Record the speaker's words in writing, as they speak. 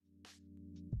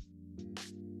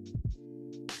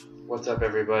What's up,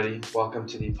 everybody? Welcome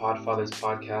to the Podfathers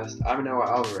podcast. I'm Noah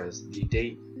Alvarez. The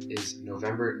date is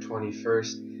November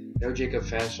 21st. No Jacob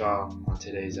Fanshaw on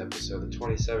today's episode, the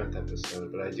 27th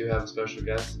episode, but I do have a special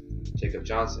guest, Jacob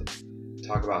Johnson, to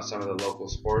talk about some of the local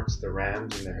sports, the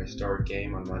Rams and their historic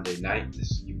game on Monday night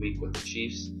this week with the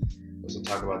Chiefs. We also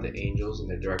talk about the Angels and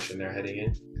the direction they're heading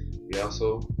in.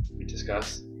 We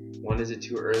discuss when is it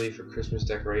too early for Christmas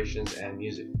decorations and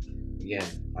music. Again,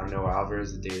 I'm Noah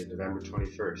Alvarez. The date is November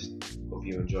 21st. Hope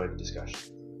you enjoyed the discussion.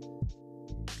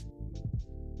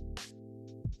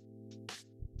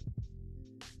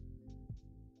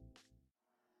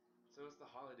 So it's the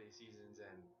holiday seasons,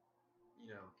 and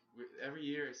every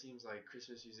year it seems like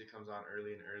Christmas music comes on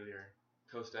early and earlier.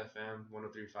 Coast FM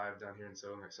 103.5 down here in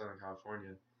Southern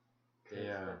California.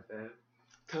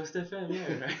 Coast FM,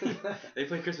 yeah, right. They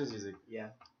play Christmas music. Yeah.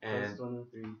 And Coast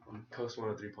 103.5. Coast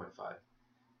 103.5.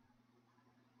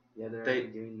 Yeah, they're already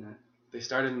doing that. They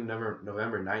started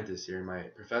November 9th this year. My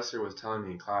professor was telling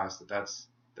me in class that that's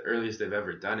the earliest they've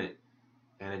ever done it.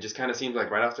 And it just kind of seems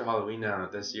like right after Halloween now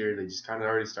this year, they just kind of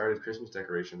already started Christmas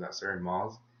decorations at certain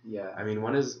malls. Yeah. I mean,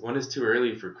 when is too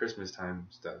early for Christmas time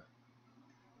stuff?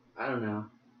 I don't know.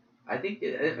 I think,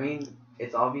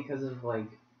 it's all because of,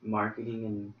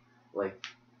 marketing and,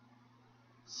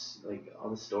 all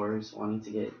the stores wanting to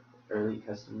get early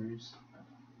customers.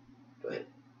 But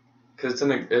Because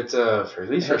it's for at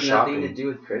least for shopping. It has nothing to do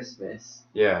with Christmas.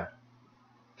 Yeah.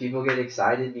 People get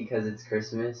excited because it's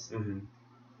Christmas, Mm-hmm.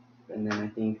 and then I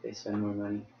think they spend more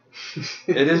money.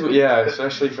 It is, yeah,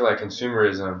 especially for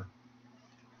consumerism.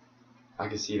 I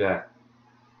can see that.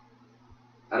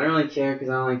 I don't really care because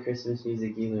I don't like Christmas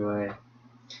music either way.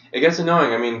 It gets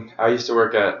annoying. I mean, I used to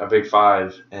work at a Big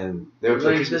Five, and they would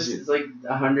play Christmas music. It's like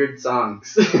 100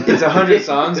 songs. It's 100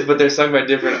 songs, but they're sung by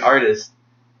different artists.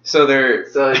 So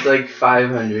it's like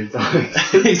 500 songs.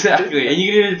 Exactly, and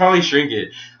you can probably shrink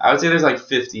it. I would say there's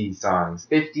 50 songs.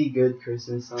 50 good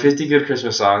Christmas songs. 50 good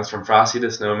Christmas songs, from Frosty the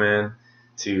Snowman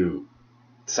to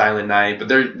Silent Night, but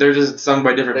they're just sung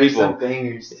by different people. There's some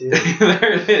bangers too.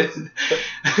 There it is.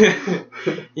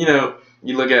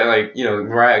 You look at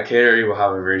Mariah Carey will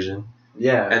have a version.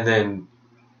 Yeah. And then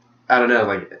I don't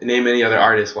know, name any other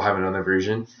artist will have another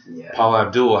version. Yeah. Paula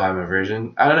Abdul will have a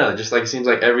version. I don't know, just it seems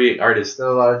like every artist.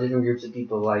 So a lot of different groups of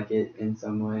people like it in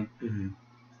some way. Mm-hmm.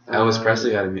 Elvis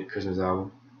Presley had a Christmas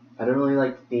album. I don't really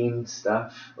like themed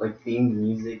stuff, themed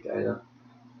music.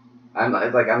 I'm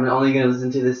only gonna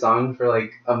listen to this song for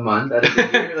a month out of the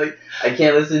year. I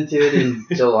can't listen to it in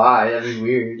July. That'd be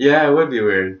weird. Yeah, it would be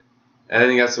weird. And I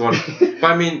think that's the one.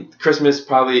 But I mean, Christmas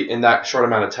probably in that short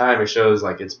amount of time, it shows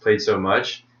it's played so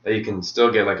much that you can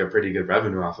still get a pretty good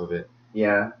revenue off of it.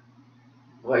 Yeah.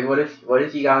 What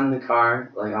if you got in the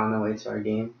car on the way to our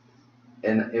game,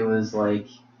 and it was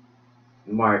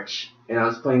March, and I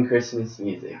was playing Christmas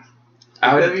music.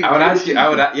 I would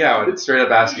straight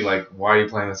up ask you why are you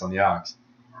playing this on the aux?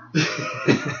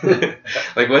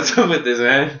 What's up with this,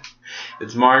 man?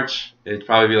 It's March. It'd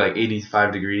probably be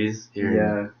 85 degrees here.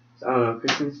 Yeah. I don't know,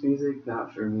 Christmas music,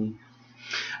 not for me.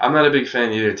 I'm not a big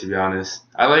fan either, to be honest.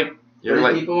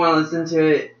 If people want to listen to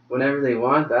it whenever they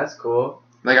want, that's cool.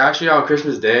 Actually on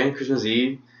Christmas Day, Christmas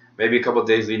Eve, maybe a couple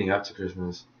days leading up to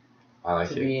Christmas. I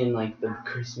like it. To be in the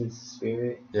Christmas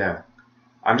spirit. Yeah.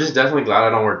 I'm just definitely glad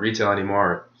I don't work retail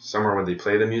anymore, somewhere where they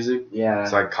play the music. Yeah.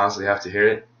 So I constantly have to hear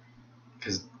it.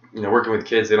 Because, working with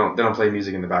kids, they don't play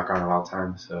music in the background at all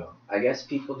times, so. I guess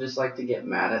people just like to get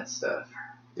mad at stuff.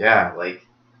 Yeah.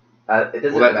 It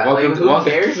doesn't matter. Who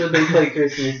cares when they play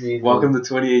Christmas music? Welcome to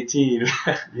 2018.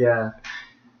 Yeah.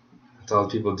 That's all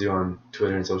people do on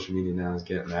Twitter and social media now is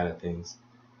get mad at things.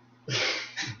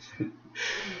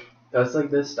 That's the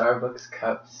Starbucks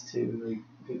cups too.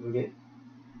 People get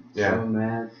so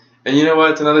mad. And you know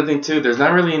what? It's another thing too. There's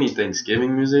not really any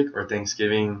Thanksgiving music or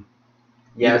Thanksgiving.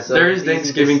 Yeah, so there is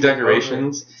Thanksgiving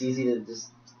decorations. It's easy to just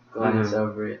glance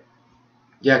over it.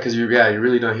 Yeah, because you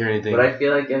really don't hear anything. But I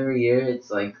feel every year it's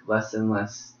less and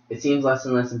less. It seems less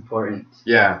and less important.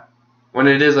 Yeah, when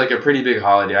it is a pretty big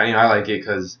holiday, I like it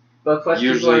because. But plus,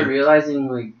 people are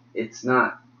realizing it's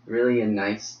not really a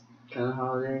nice kind of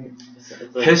holiday.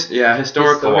 It's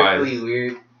historically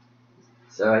weird.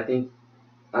 So I think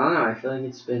I don't know. I feel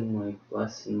it's been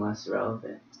less and less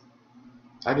relevant.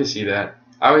 I can see that.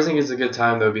 I always think it's a good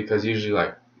time though because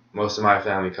usually most of my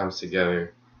family comes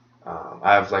together.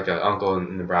 I have an uncle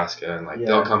in Nebraska, and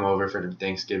they'll come over for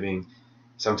Thanksgiving.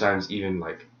 Sometimes even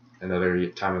another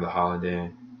time of the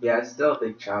holiday. Yeah, it's still a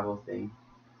big travel thing,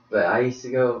 but I used to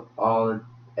go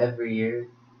every year,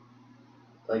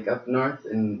 up north.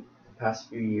 And the past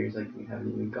few years, we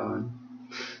haven't even gone.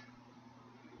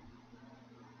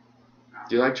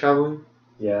 Do you like traveling?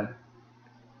 Yeah.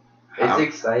 It's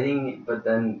exciting, but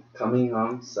then coming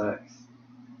home sucks.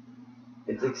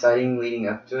 It's exciting leading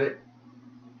up to it,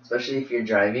 especially if you're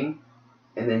driving,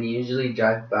 and then you usually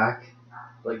drive back,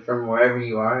 like from wherever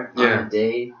you are on a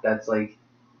day that's like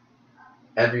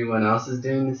everyone else is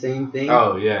doing the same thing.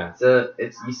 Oh yeah. So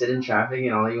it's you sit in traffic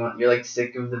and all you want, you're like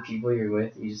sick of the people you're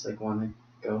with. You just like want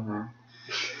to go home.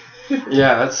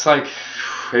 Yeah, that's like,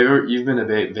 you've been to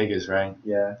Vegas, right?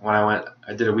 Yeah. When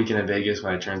I did a weekend in Vegas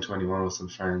when I turned 21 with some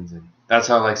friends, and that's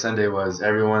how like Sunday was.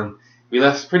 We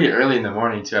left pretty early in the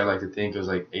morning too. I like to think it was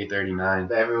like 8:39.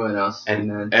 But everyone else.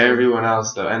 And everyone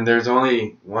else though, and there's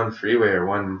only one freeway or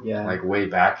one like way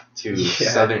back to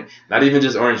southern, not even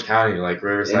just Orange County, like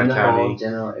Riverside County,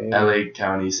 LA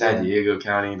County, San Diego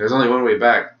County. There's only one way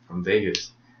back from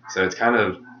Vegas, so it's kind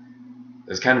of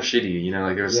shitty, you know.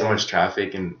 Like there was so much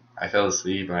traffic, and I fell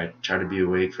asleep, and I tried to be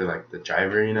awake for like the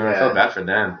driver, you know. I felt bad for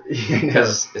them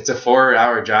because it's a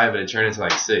 4-hour drive, but it turned into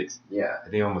like 6. Yeah. I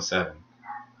think almost 7.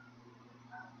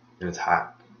 And it's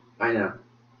hot. I know.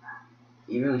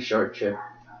 Even a short trip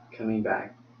coming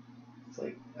back, it's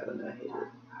like, I don't know, I hate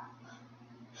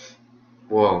it.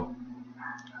 Well,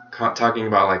 talking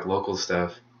about like local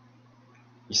stuff,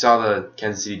 you saw the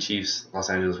Kansas City Chiefs Los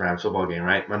Angeles Rams football game,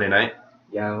 right? Monday night?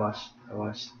 Yeah, I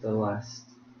watched the last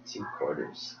 2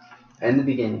 quarters and the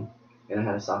beginning. And I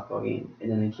had a softball game, and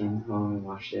then I came home and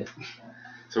watched it.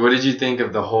 So what did you think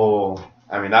of the whole?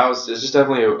 I mean, it's just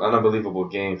definitely an unbelievable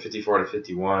game,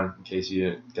 54-51. In case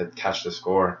you didn't catch the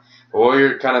score, but what were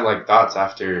your kind of like thoughts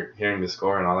after hearing the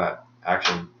score and all that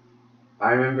action?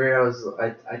 I remember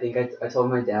I think I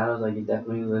told my dad, I was like, it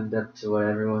definitely lived up to what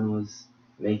everyone was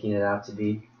making it out to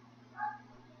be.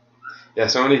 Yeah,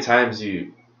 so many times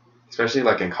especially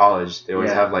like in college, they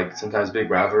always have like sometimes big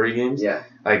rivalry games. Yeah.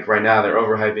 Like right now, they're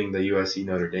overhyping the USC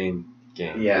Notre Dame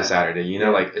game this Saturday. You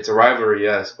know, like it's a rivalry,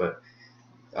 yes, but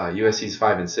USC's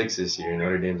 5-6 this year.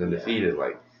 Notre Dame's undefeated.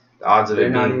 Like the odds of they're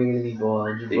not even gonna be bowl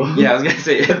eligible. Yeah, I was gonna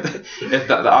say if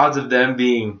the odds of them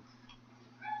being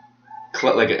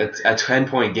like a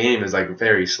 10-point game is like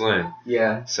very slim.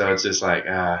 Yeah. So it's just like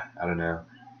I don't know,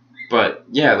 but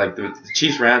yeah, like the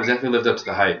Chiefs Rams definitely lived up to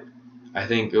the hype. I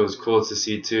think it was cool to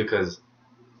see too, because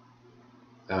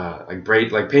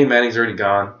Peyton Manning's already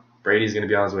gone. Brady's gonna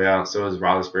be on his way out. So is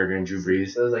Roethlisberger and Drew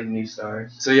Brees. Those like new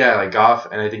stars. So yeah, like Goff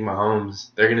and I think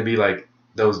Mahomes, they're gonna be like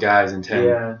those guys in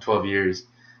 10, 12 years.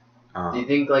 Do you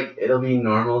think like it'll be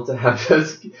normal to have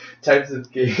those types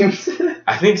of games?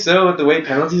 I think so. With the way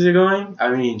penalties are going, I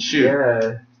mean, shoot.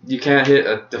 Yeah. You can't hit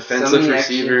a defensive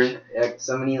receiver.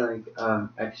 So many like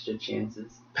extra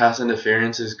chances. Pass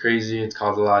interference is crazy. It's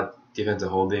called a lot of defensive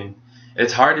holding.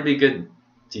 It's hard to be good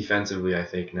defensively, I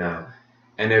think, now. Yeah.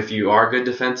 And if you are good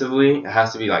defensively, it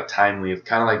has to be like timely,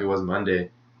 kind of like it was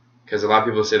Monday, because a lot of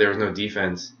people say there was no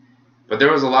defense, but there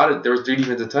was 3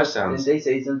 defensive touchdowns. Didn't they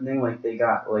say something like they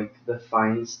got like the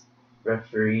finest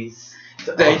referees?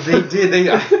 They did.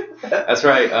 That's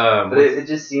right. But it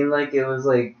just seemed like it was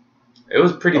like it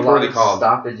was pretty poorly called.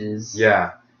 Stoppages.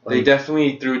 Yeah. Like, they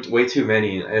definitely threw way too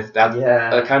many. If that's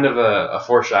a kind of a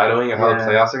foreshadowing of how the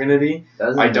playoffs are going to be,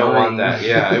 I don't want that.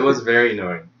 Yeah, it was very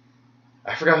annoying.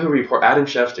 I forgot who reported. Adam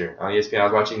Schefter on ESPN. I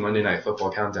was watching Monday Night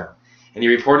Football Countdown, and he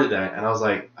reported that, and I was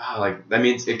like, that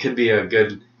means it could be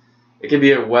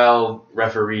a well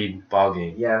refereed ball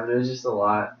game. Yeah, but it was just a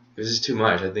lot. It was just too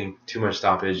much. I think too much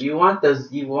stoppage. You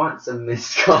want some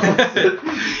missed calls.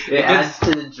 It adds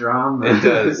to the drama. It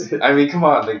does. I mean, come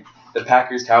on, the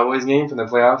Packers-Cowboys game from the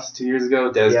playoffs 2 years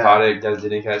ago. Des caught it. Des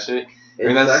didn't catch it.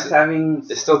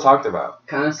 It's still talked about.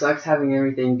 Kind of sucks having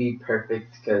everything be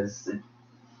perfect because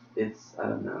it's I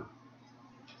don't know.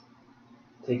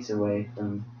 Takes away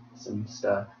from some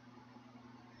stuff.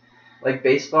 Like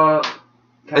baseball.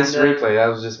 It's replay. I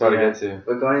was just about to get to.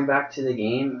 But going back to the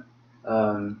game,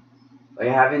 I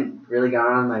haven't really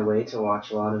gone on my way to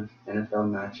watch a lot of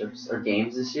NFL matchups or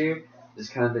games this year.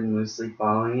 Just kind of been loosely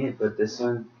following it, but this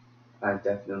one I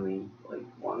definitely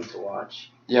wanted to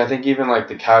watch. Yeah, I think even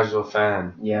the casual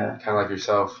fan, kind of like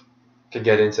yourself, could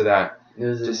get into that.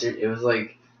 It was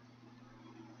like,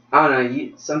 I don't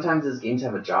know. Sometimes those games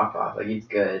have a drop off. It's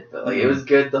good, but it was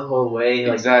good the whole way.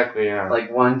 Exactly. Yeah.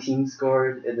 One team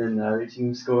scored and then the other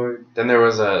team scored. Then there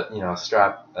was a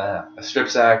strip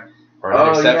sack or an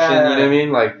interception. Yeah. You know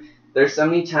what I mean? There's so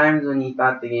many times when you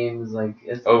thought the game was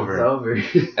it's over. It's over.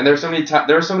 And there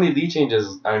were so many lead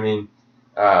changes. I mean,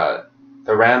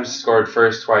 the Rams scored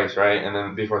first twice, right? And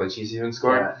then before the Chiefs even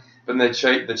scored. Yeah. But then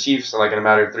the Chiefs, in a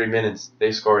matter of 3 minutes,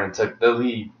 they scored and took the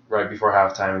lead right before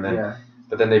halftime. And then,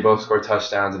 but then they both scored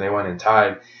touchdowns and they went and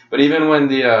tied. But even when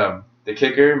the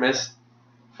kicker missed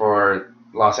for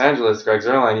Los Angeles, Greg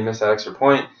Zuerlein, he missed that extra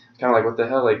point. Kind of what the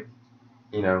hell,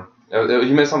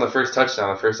 He missed on the first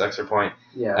touchdown, the first extra point.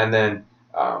 Yeah. And then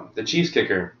the Chiefs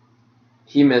kicker,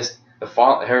 he missed the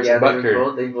fall. Harrison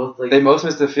Butker. They both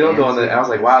missed the field goal, and I was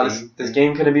like, wow, this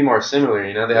game couldn't be more similar.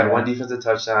 You know, they had Yeah. one defensive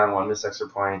touchdown, one missed extra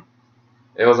point.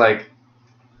 It was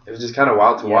just kind of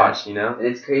wild to watch, you know. And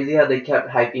it's crazy how they kept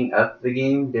hyping up the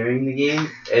game during the game,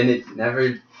 and it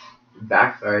never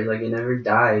backfired. Like, it never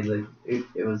died. Like,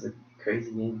 it was a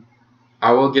crazy game.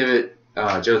 I will give it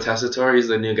Joe Tessitore. He's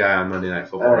the new guy on Monday Night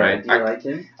Football, right? Do you like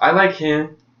him? I like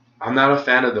him. I'm not a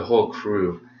fan of the whole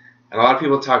crew. And a lot of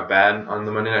people talk bad on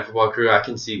the Monday Night Football crew. I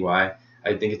can see why.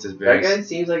 I think it's a very... That guy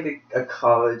seems like a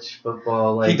college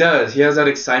football... Like, he does. He has that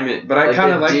excitement. But I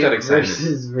kind of like that excitement.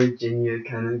 versus Virginia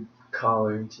kind of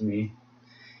caller to me.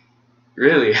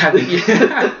 Really? I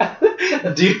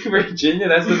think Duke, Virginia,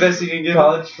 that's the best you can give.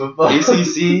 College football.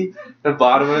 ACC, the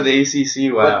bottom of the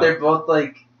ACC, wow. But they're both,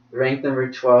 like, ranked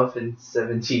number 12 and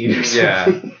 17 or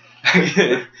something.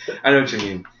 Yeah. I know what you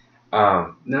mean.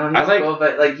 No, he's cool,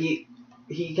 but, like, he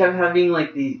kept having,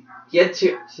 like, he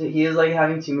was, like,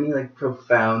 having too many, like,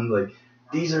 profound, like,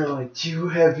 these are, like, two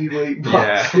heavyweight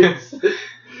boxes. Yeah.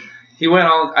 He went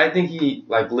all. I think he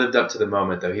lived up to the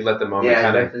moment though. He let the moment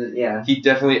kind of. Yeah. He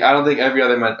definitely. I don't think every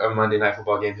other Monday Night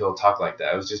Football game he'll talk like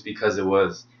that. It was just because it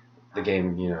was the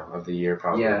game, of the year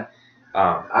probably. Yeah.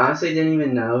 I honestly didn't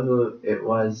even know who it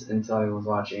was until I was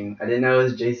watching. I didn't know it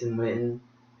was Jason Witten.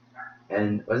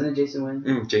 And wasn't it Jason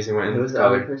Witten? Jason Witten. Who was the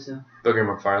other person? Booger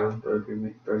McFarland.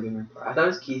 Booger McFarland. I thought it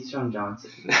was Keyshawn Johnson.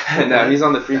 No, he's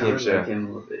on the pregame show. Like him a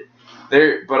little bit.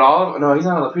 He's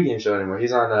not on the pregame show anymore.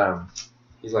 He's on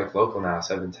he's like local now,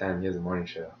 710. He has a morning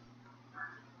show.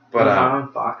 But not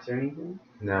on Fox or anything?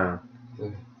 No.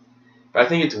 But I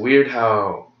think it's weird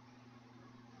how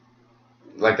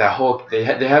like that whole they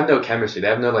have no chemistry. They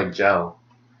have no like gel.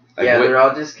 Like, they're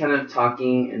all just kind of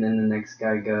talking, and then the next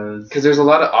guy goes. Because there's a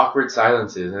lot of awkward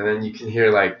silences, and then you can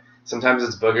hear like sometimes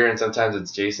it's Booger and sometimes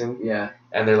it's Jason. Yeah.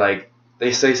 And they're like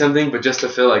they say something, but just to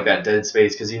fill like that dead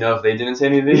space, because if they didn't say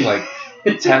anything, like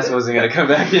Tess wasn't gonna come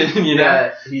back in.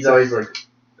 Yeah. He's always like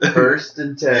first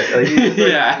and 10. Like,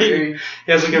 he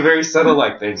has like a very subtle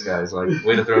like thanks guys, like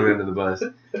way to throw him into the bus.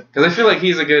 Because I feel like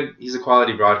he's a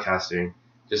quality broadcaster.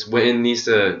 Just Witten needs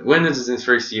to. Witten is his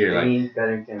first year. They need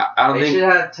better chemistry. I don't think they should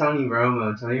have Tony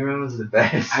Romo. Tony Romo's the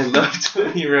best. I love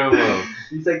Tony Romo.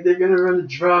 He's like, they're gonna run a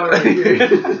draw right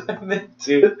here. Me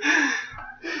too.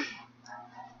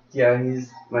 Yeah, he's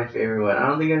my favorite one. I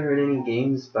don't think I've heard any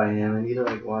games by him. I need to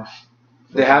like watch.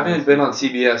 They haven't been on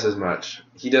CBS as much.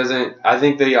 He doesn't. I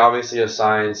think they obviously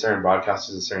assign certain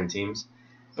broadcasters to certain teams.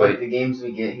 But like the games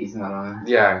we get, he's not on.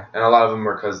 Yeah, and a lot of them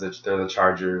are because they're the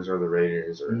Chargers or the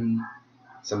Raiders or.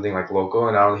 Something like local,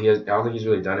 and I don't think he's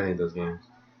really done any of those games.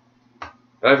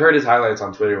 But I've heard his highlights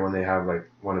on Twitter when they have like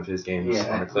one of his games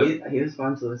on a clip. He was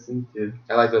fun to listen to.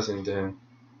 I like listening to him.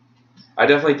 I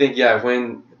definitely think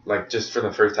when like just for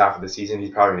the first half of the season,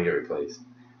 he's probably gonna get replaced.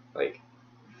 Like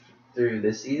through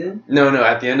this season? No,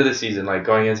 at the end of the season, like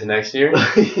going into next year.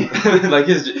 Like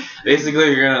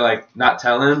basically you're gonna like not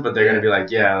tell him, but they're gonna be like,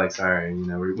 sorry,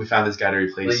 we found this guy to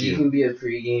replace you. You can be a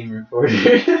pregame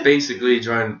reporter. Basically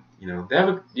join. You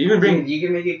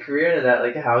can make a career out of that,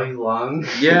 like Howie Long.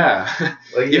 Yeah.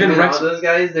 Like even all those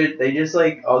guys, they just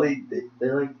like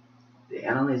they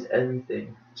analyze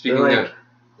everything. The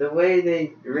way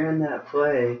they ran that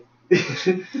play.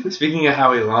 Speaking of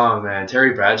Howie Long, man,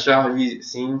 Terry Bradshaw, have you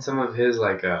seen some of his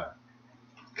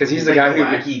because he's the guy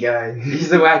wacky guy. He's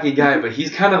the wacky guy, but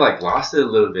he's kind of like lost it a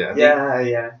little bit.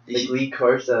 Like Lee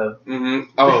Corso.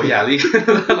 Mm-hmm. Oh yeah,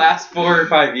 the last 4 or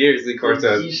 5 years, Lee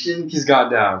Corso. He's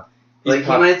gone down. He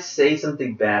might say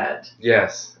something bad.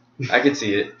 Yes, I could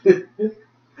see it.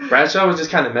 Bradshaw was just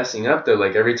kind of messing up though.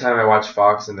 Like every time I watch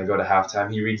Fox and they go to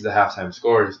halftime, he reads the halftime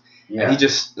scores, and he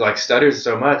just like stutters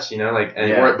so much,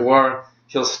 or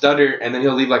he'll stutter and then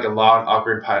he'll leave like a long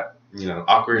awkward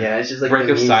it's just like break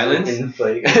of silence.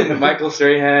 And Michael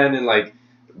Strahan and like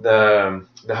the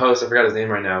host, I forgot his name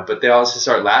right now, but they all just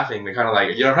start laughing. They're kind of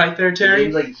like, "You all right there, Terry?"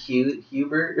 His name's like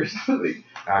Hubert or something.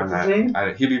 What's his name?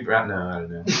 Hubie Brown? No, I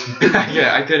don't know.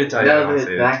 Yeah, I couldn't tell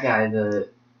you. That guy, the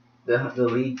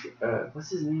league. What's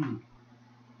his name?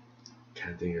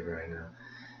 Can't think of it right now.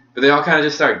 But they all kind of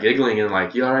just start giggling and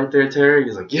like, "You all right there, Terry?"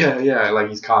 He's like, "Yeah," like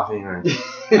he's coughing or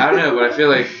I don't know. But I feel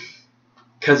like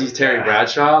because he's Terry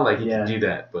Bradshaw, like he can do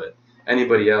that. But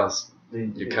anybody else,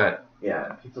 you're cut. Yeah,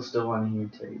 people still want to hear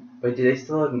Terry. But do they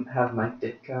still have Mike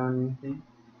Ditka on anything?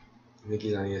 I think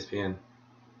he's on ESPN.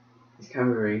 He's kind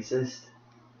of a racist.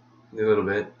 A little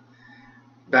bit.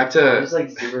 Back to... He's like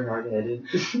super hard-headed.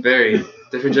 Very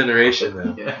different generation,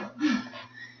 though. Yeah.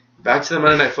 Back to the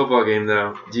Monday Night Football game,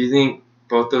 though. Do you think...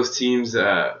 both those teams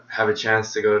have a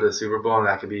chance to go to the Super Bowl, and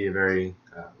that could be a very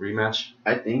rematch.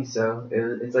 I think so.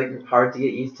 It's like hard to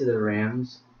get used to the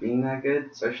Rams being that good,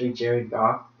 especially Jared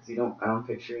Goff, because I don't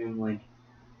picture him like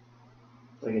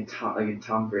a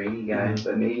Tom Brady guy,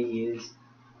 but maybe he is.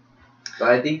 But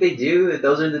I think they do.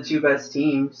 Those are the two best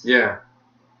teams. Yeah,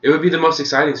 it would be the most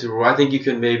exciting Super Bowl. I think you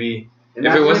could maybe.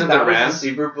 Imagine if it wasn't the Rams, was the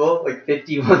Super Bowl like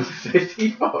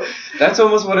 51-54. That's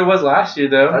almost what it was last year,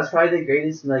 though. That's probably the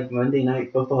greatest like Monday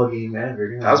Night Football game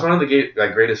ever. That was one of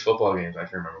the greatest football games I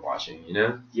can remember watching. You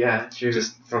know? Yeah, true.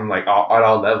 Just from like at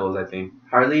all levels, I think.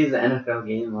 Hardly is an NFL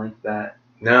game like that.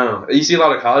 No, you see a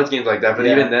lot of college games like that, but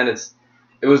even then,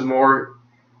 it was more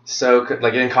so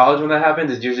like in college when that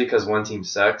happens, it's usually because one team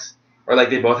sucks or like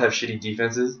they both have shitty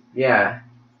defenses. Yeah.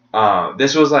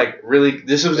 This was like really.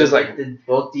 This was just like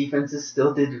both defenses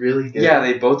still did really good.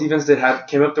 Yeah, both defenses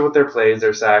came up there with their plays,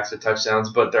 their sacks, their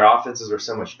touchdowns, but their offenses were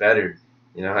so much better.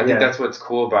 You know, I think that's what's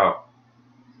cool about.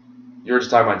 You were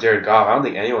just talking about Jared Goff. I don't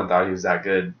think anyone thought he was that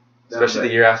good, especially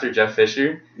the year after Jeff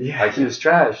Fisher. Yeah, like he was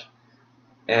trash,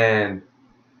 and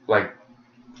like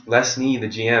Les Snead, the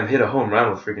GM, hit a home run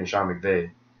with freaking Sean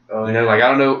McVay. Oh, you know, like I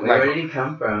don't know, where did he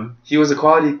come from? He was a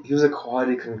quality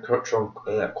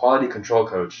control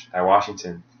coach at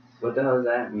Washington. What the hell does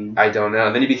that mean? I don't know.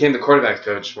 And then he became the quarterbacks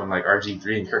coach when like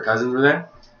RG3 and Kirk Cousins were there.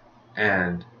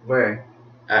 And where?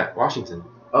 At Washington.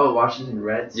 Oh, Washington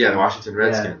Redskins. Yeah, the Washington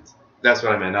Redskins. Yeah. That's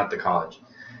what I meant, not the college.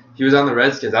 He was on the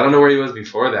Redskins. I don't know where he was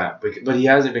before that, but he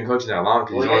hasn't been coaching that long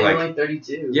because he's only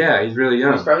 32. Yeah, he's really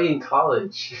young. He's probably in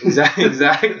college.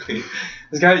 Exactly.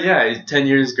 This guy, he's 10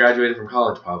 years graduated from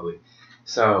college probably.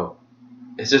 So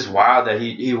it's just wild that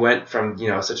he went from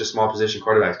such a small position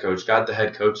quarterbacks coach, got the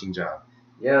head coaching job.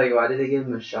 Yeah, like why did they give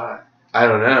him a shot? I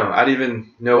don't know. I didn't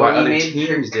even know why other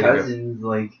teams did. Cousins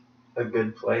like a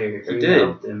good player. He did.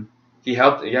 Helped him. He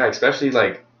helped, especially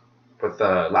like with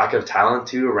the lack of talent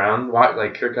too around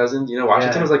like Kirk Cousins.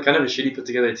 Washington was like kind of a shitty put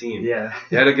together team. Yeah.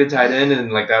 They had a good tight end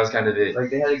and like that was kind of it. Like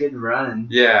they had a good run.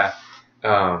 Yeah.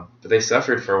 But they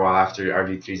suffered for a while after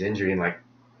RG3's injury and like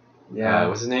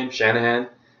what's his name? Shanahan.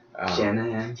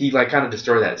 Shanahan. He like kind of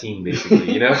destroyed that team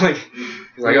basically, like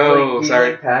he's like, oh,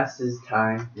 sorry. Like past his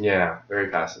time. Yeah, very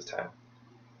past his time.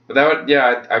 But that would,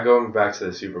 I going back to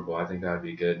the Super Bowl. I think that would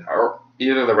be good. Or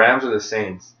either the Rams or the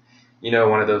Saints.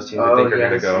 One of those teams I think are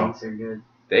gonna go. The Saints are good.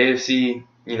 The AFC,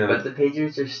 But the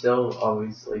Patriots are still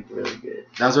always like really good.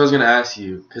 That's what I was gonna ask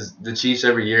you, because the Chiefs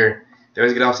every year they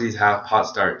always get off to these hot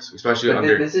starts, especially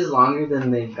under. This is longer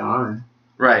than they've gone.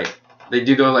 Right. They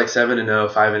do go like 7-0,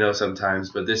 5-0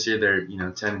 sometimes, but this year they're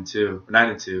 10-2,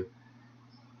 9-2.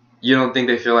 You don't think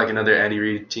they feel like another Andy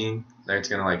Reid team that's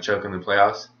gonna like choke in the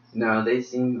playoffs? No, they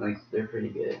seem like they're pretty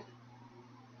good.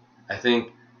 I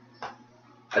think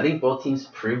both teams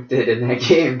proved it in that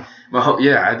game.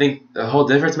 I think the whole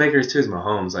difference makers too is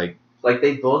Mahomes. Like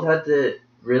they both had to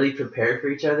really prepare for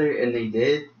each other, and they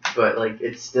did, but like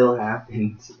it still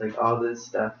happened. Like all this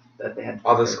stuff that they had.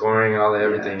 All the scoring, all the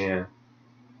everything, yeah.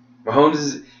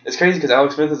 Mahomes it's crazy because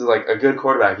Alex Smith is like a good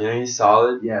quarterback. He's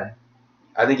solid. Yeah.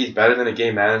 I think he's better than a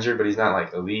game manager, but he's not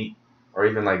like elite or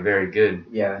even like very good.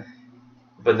 Yeah.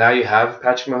 But now you have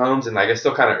Patrick Mahomes, and like it's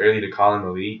still kind of early to call him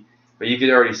elite, but you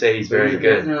could already say he's very good. He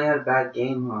hasn't really had a bad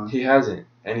game, huh? He hasn't,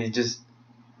 and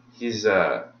he's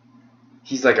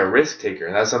like a risk taker,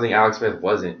 and that's something Alex Smith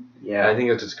wasn't. Yeah. And I think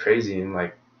that's just crazy, and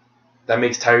like that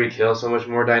makes Tyreek Hill so much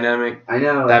more dynamic. I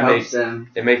know.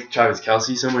 It makes Travis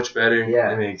Kelce so much better.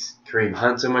 Yeah. It makes Kareem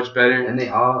Hunt so much better. And they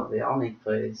all make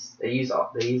plays. They use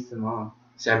them all.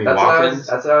 Sammy Watkins.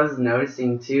 That's what I was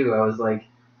noticing too. I was like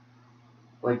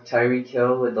Tyreek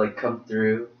Hill would like come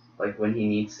through like when he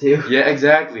needs to. Yeah,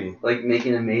 exactly. Like make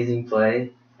an amazing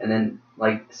play, and then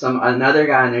like another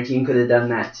guy on their team could have done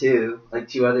that too. Like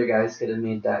two other guys could have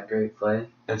made that great play.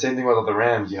 And same thing with the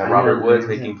Rams. You had Robert Woods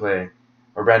making play,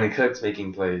 or Brandon Cooks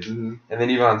making plays, and then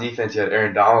even on defense you had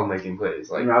Aaron Donald making plays.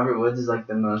 Like and Robert Woods is like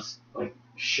the most like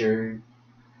sure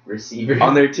receiver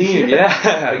on their team.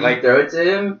 Yeah, like you throw it to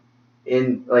him,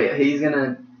 and like he's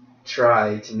gonna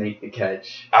try to make the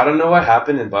catch. I don't know what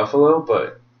happened in Buffalo,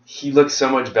 but he looks so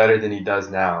much better than he does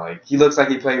now. Like he looks like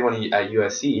he played when he at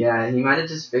USC. Yeah, he might have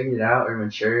just figured it out or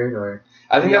matured, or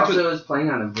I think he also is playing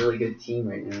on a really good team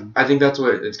right now. I think that's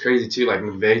what it's crazy too. Like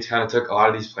McVay kind of took a lot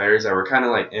of these players that were kind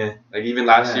of like Like even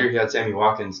last year he had Sammy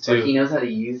Watkins too. Like he knows how to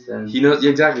use them. He knows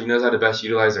exactly. He knows how to best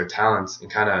utilize their talents and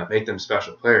kind of make them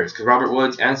special players. Because Robert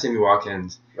Woods and Sammy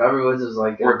Watkins. Robert Woods was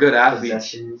like were good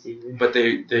athletes, but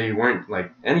they weren't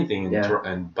like anything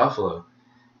in Buffalo.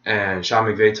 And Sean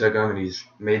McVay took them and he's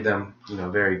made them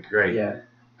very great. Yeah.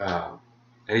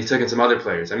 And he's taken some other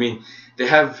players. I mean, they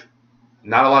have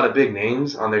not a lot of big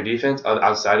names on their defense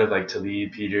outside of like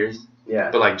Talib Peters. Yeah.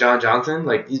 But like John Johnson,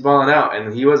 like he's balling out,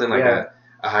 and he wasn't like a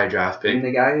high draft pick. And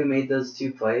the guy who made those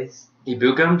 2 plays,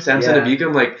 Ibukum, Samson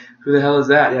Ibukum, like who the hell is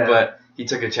that? Yeah. But he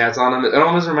took a chance on him. It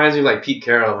almost reminds me of like Pete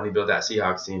Carroll when he built that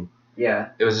Seahawks team. Yeah.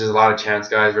 It was just a lot of chance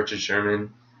guys, Richard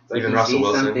Sherman, like even he Russell sees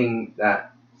Wilson. Something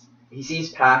that he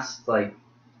sees past like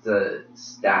the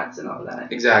stats and all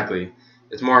that. Exactly.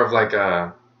 It's more of like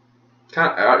a it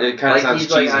kind of like sounds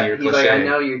cheesy or he's cliche. like, I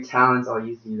know your talents, I'll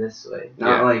use you this way.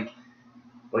 Not like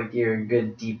you're a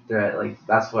good deep threat. Like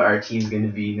that's what our team's gonna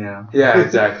be now. Yeah,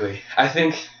 exactly. I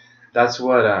think that's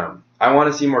what I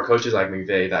want to see more coaches like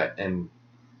McVay and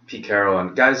Pete Carroll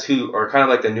and guys who are kind of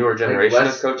like the newer generation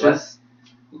of coaches.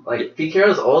 Like Pete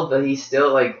Carroll's old, but he's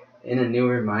still like in a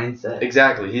newer mindset.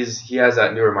 Exactly. He has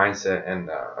that newer mindset, and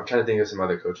I'm trying to think of some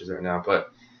other coaches right now,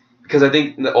 but because I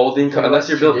think the old thing, unless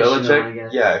you're Bill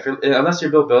Belichick, unless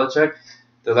you're Bill Belichick,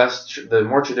 the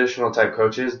more traditional type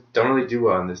coaches don't really do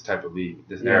well in this type of league,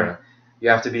 this era. You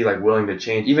have to be like willing to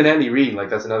change. Even Andy Reid, like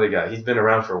that's another guy. He's been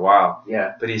around for a while.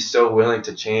 Yeah. But he's so willing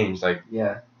to change. Like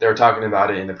they were talking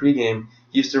about it in the pregame.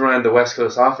 He used to run the West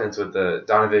Coast offense with the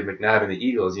Donovan McNabb and the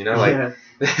Eagles. You know, like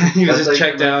he was just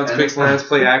check downs, quick slants,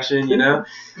 play action. You know.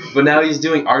 But now he's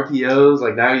doing RPOs.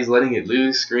 Like now he's letting it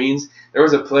loose, screens. There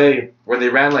was a play where they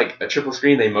ran like a triple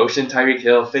screen. They motioned Tyreek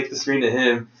Hill, faked the screen to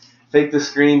him. Fake the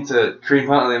screen to Kareem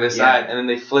Hunt on the other side, and then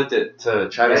they flipped it to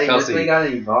Travis Kelce. They got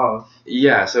to evolve.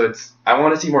 Yeah, so I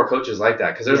want to see more coaches like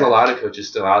that because there's a lot of coaches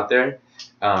still out there.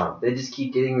 They just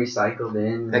keep getting recycled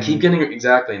in. They keep getting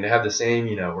exactly, and they have the same.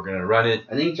 We're gonna run it.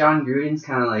 I think John Gruden's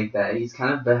kind of like that. He's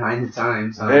kind of behind the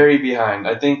times. Huh? Very behind.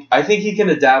 I think he can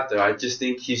adapt though. I just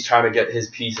think he's trying to get his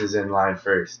pieces in line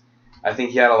first. I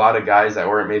think he had a lot of guys that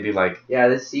weren't maybe like. Yeah,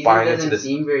 this season doesn't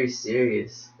seem very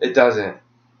serious. It doesn't,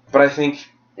 but I think.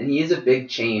 And he is a big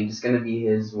change. It's going to be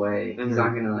his way. Mm-hmm. He's not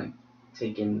going to, like,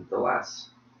 take in the last...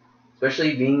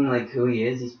 Especially being, like, who he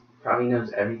is, he probably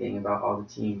knows everything about all the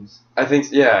teams. I think,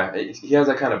 he has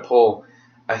that kind of pull.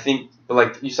 I think, but,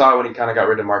 like, you saw when he kind of got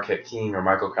rid of Marquette King or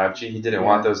Michael Crabtree, he didn't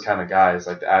want those kind of guys,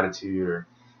 like the attitude or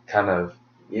kind of...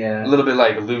 Yeah. A little bit,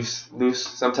 like, loose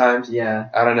sometimes. Yeah.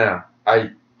 I don't know.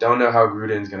 I don't know how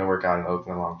Gruden's going to work out in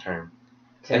Oakland long term.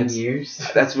 10 years?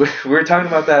 That's we were talking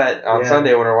about that on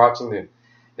Sunday when we were watching the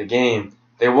game.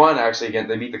 They won actually again.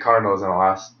 They beat the Cardinals in the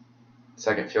last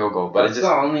second field goal, but that's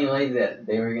the only way that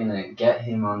they were gonna get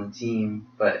him on the team.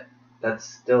 But that's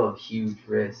still a huge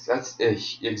risk. That's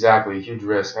exactly a huge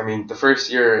risk. I mean, the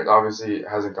first year obviously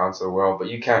hasn't gone so well, but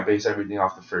you can't base everything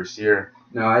off the first year.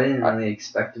 No, I didn't really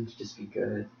expect him to just be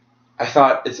good. I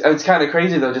thought it's kind of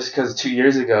crazy though, just because 2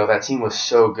 years ago that team was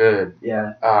so good.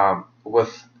 Yeah.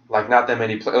 With like not that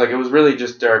many players. Like it was really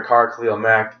just Derek Carr, Khalil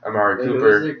Mack, Amari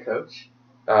Cooper. Who was their coach?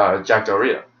 Jack Del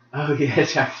Rio. Oh yeah,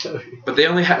 Jack Del Rio. But they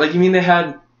only had they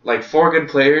had like 4 good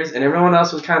players, and everyone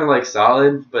else was kind of like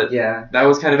solid. But that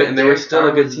was kind of it, and they were still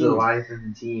a good team. The life of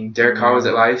the team. Derek Carr was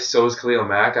at life. So was Khalil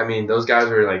Mack. I mean, those guys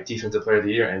were like Defensive Player of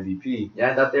the Year, MVP.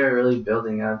 Yeah, I thought they were really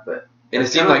building up, but and it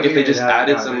seemed like if they just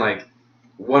added some like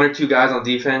 1 or 2 guys on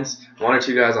defense, 1 or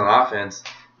 2 guys on offense,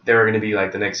 they were going to be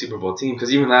like the next Super Bowl team.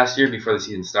 Because even last year, before the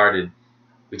season started,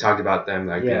 we talked about them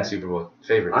like being Super Bowl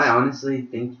favorites. I honestly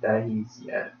think that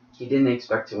he didn't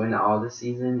expect to win all this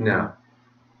season. No.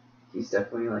 He's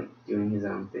definitely like doing his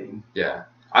own thing. Yeah.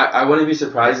 I wouldn't be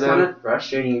surprised though. It's kind of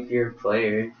frustrating if you're a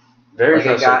player. Very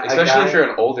frustrating. Especially if you're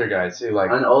an older guy too.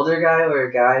 Like an older guy or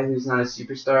a guy who's not a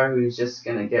superstar who's just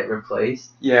gonna get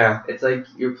replaced. Yeah. It's like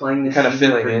you're playing this kind of season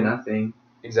filling for in. Nothing.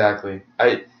 Exactly.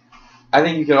 I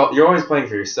think you're always playing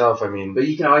for yourself. I mean, but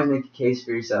you can always make a case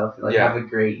for yourself. Like have a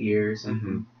great year or something.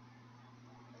 Mm-hmm.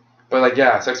 But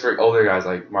it sucks for older guys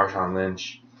like Marshawn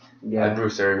Lynch,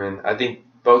 Bruce Irvin. I think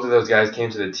both of those guys came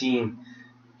to the team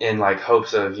in like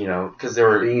hopes of because they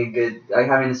were being a good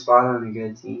having a spot on a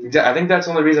good team. I think that's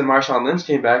the only reason Marshawn Lynch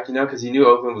came back. Because he knew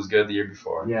Oakland was good the year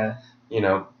before. Yeah.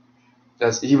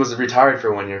 He was retired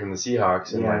for 1 year from the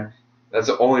Seahawks, and that's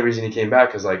the only reason he came back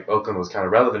because Oakland was kind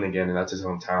of relevant again, and that's his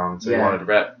hometown, so he wanted to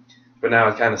rep. But now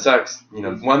it kind of sucks.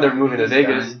 One, they're moving to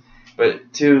Vegas.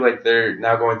 But 2, they're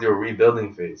now going through a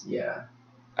rebuilding phase. Yeah.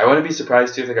 I wouldn't be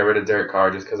surprised too if they got rid of Derek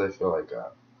Carr just because I feel like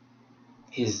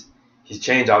he's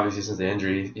changed obviously since the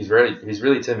injury. He's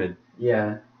really timid.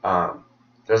 Yeah.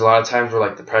 There's a lot of times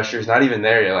where the pressure's not even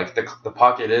there yet. Like the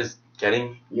pocket is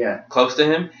getting close to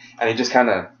him, and he just kind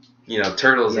of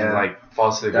turtles and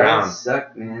falls to the ground. That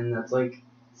suck, man. That's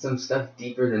some stuff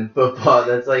deeper than football.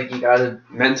 That's you gotta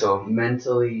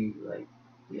mentally.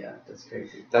 Yeah, that's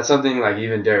crazy. That's something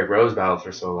even Derrick Rose battled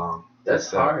for so long.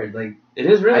 That's hard. Like, it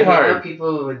is really I hate how hard.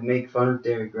 people would make fun of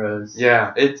Derrick Rose.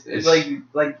 Yeah, It's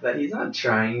like that. He's not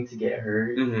trying to get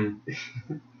hurt.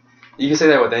 Mm-hmm. You can say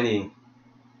that with any,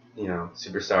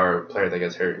 superstar player that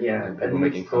gets hurt. Yeah, and I people think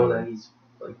making it's fun cool of that him. he's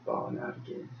like balling out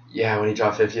again. Yeah, when he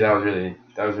dropped 50, that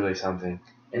was really something.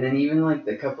 And then even like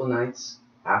the couple nights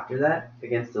after that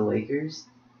against the Lakers,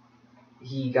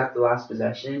 he got the last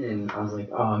possession, and I was like,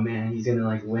 oh man, he's gonna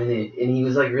like win it. And he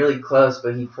was like really close,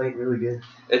 but he played really good.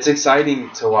 It's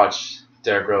exciting to watch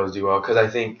Derrick Rose do well because I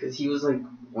think he was like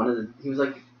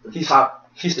the He's- top.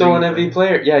 he stole an MVP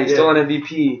player. Yeah, he Yeah. stole an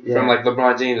MVP Yeah. from like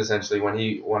LeBron James essentially when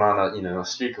he went on a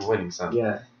streak of winning something.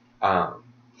 Yeah,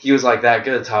 He was like that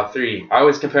good, top 3. I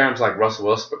always compare him to like Russell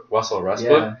Westbrook,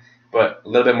 yeah, but a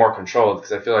little bit more controlled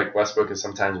because I feel like Westbrook is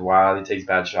sometimes wild. He takes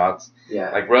bad shots.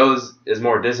 yeah. Like Rose is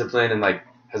more disciplined and like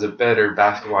has a better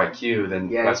basketball IQ than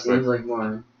Yeah, he Westbrook. seems like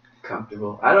more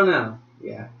comfortable. I don't know.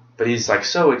 Yeah, But he's like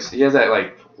he has that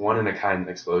like one in a kind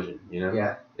explosion.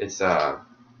 yeah, It's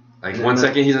like And 1 then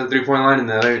second he's at the 3-point line and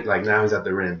the other like now he's at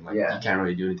the rim. Like Yeah. he can't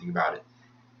really do anything about it.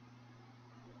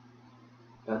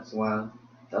 that's wild.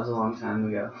 That was a long time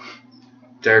ago.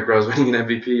 Derrick Rose winning an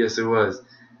MVP, yes it was.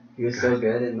 He was so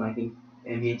good in I think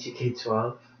NBA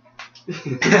 2K12.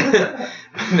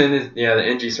 And then the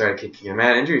injuries started kicking in.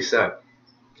 Man, injuries suck.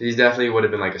 He definitely would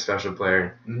have been like a special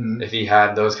player Mm-hmm. if he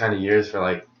had those kind of years for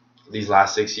like these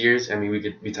last 6 years. I mean, we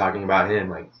could be talking about him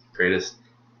like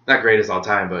not greatest all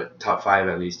time, but top 5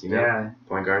 at least. Yeah,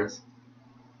 Point guards.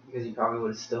 because he probably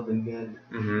would have still been good.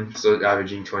 Mm-hmm. So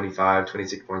averaging 25,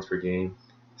 26 points per game,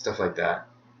 stuff like that.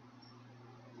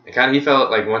 And he felt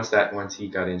like once he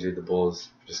got injured, the Bulls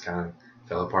just kind of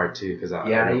fell apart too. Cause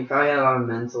Yeah, he probably had a lot of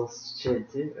mental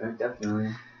shit too.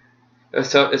 Definitely.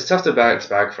 it's tough. It's tough to bounce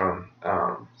back from.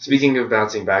 Speaking of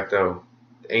bouncing back, though,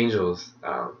 the Angels,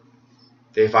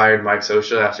 they fired Mike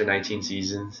Scioscia after 19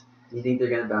 seasons. You think they're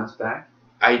gonna bounce back?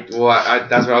 That's what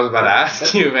I was about to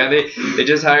ask you, man. They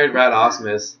just hired Brad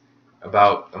Ausmus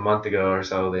about a month ago or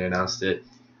so. They announced it,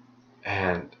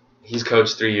 and he's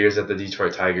coached 3 years at the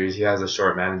Detroit Tigers. He has a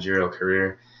short managerial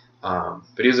career, but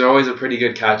he was always a pretty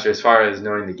good catcher as far as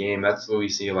knowing the game. That's what we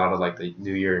see a lot of like the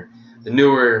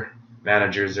newer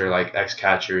managers are like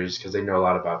ex-catchers because they know a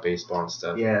lot about baseball and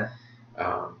stuff. Yeah.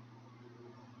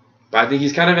 But I think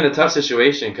he's kind of in a tough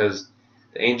situation because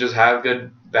the Angels have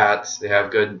good bats. They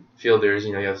have good fielders.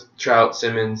 You have Trout,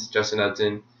 Simmons, Justin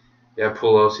Upton. You have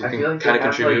Pujols who I feel can like kind of they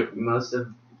have, contribute. like, most of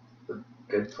the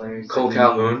good players. Cole that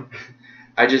Calhoun.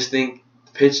 I just think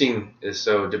the pitching is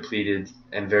so depleted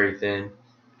and very thin,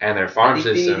 and their I farm think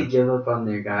they need to system. give up on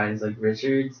their guys like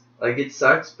Richards. Like it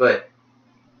sucks, but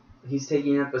he's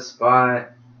taking up a spot.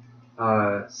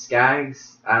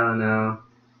 Skaggs, I don't know.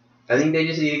 I think they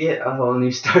just need to get a whole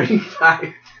new starting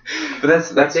five. But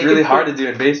that's they really could hard put- to do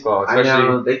in baseball, I especially.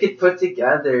 know they could put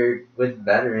together with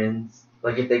veterans.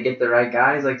 Like if they get the right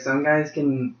guys, like some guys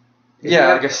can.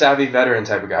 Yeah, like a savvy veteran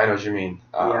type of guy. I know what you mean.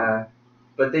 Yeah,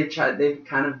 but they've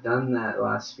kind of done that the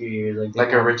last few years.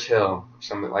 Like a Rich Hill, or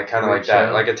something like kind of like Rich that,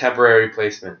 Hill. like a temporary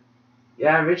replacement.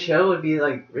 Yeah, Rich Hill would be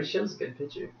like Rich Hill's a good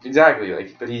pitcher. Exactly,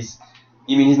 but he's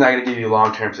not going to give you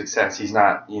long-term success. He's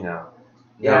not, no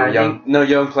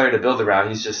young player to build around.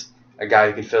 He's just a guy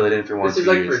who can fill it in for 1 This is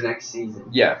few like years. for next season.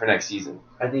 Yeah, for next season.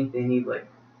 I think they need like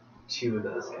 2 of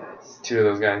those guys, 2 of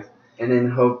those guys and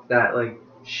then hope that like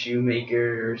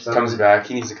Shoemaker or something comes back.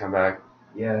 He needs to come back.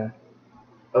 Yeah,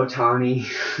 Otani.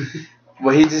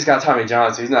 Well, he just got Tommy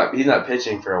John, so he's not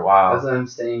pitching for a while. That's what I'm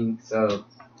saying. So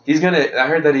I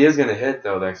heard that he is gonna hit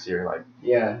though next year. Like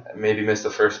yeah, maybe miss the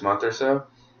first month or so,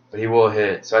 but he will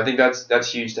hit. So I think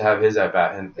that's huge to have his at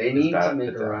bat. And they his need bat to make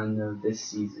hit a that. run though this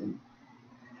season.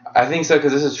 I think so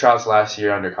because this is Trout's last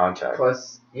year under contract.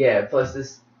 Plus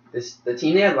the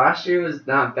team they had last year was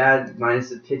not bad minus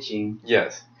the pitching.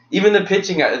 Yes. Even the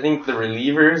pitching, I think the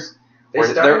relievers they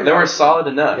were off- solid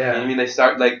enough. Yeah. I mean,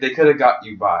 they could have got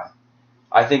you by.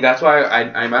 I think that's why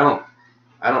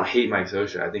I don't hate Mike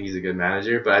Scioscia. I think he's a good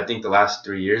manager, but I think the last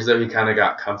 3 years though he kind of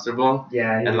got comfortable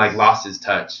Yeah, and like lost his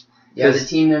touch. Yeah, the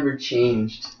team never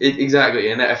changed.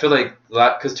 Exactly, and I feel like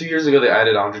because 2 years ago they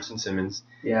added Andrelton Simmons.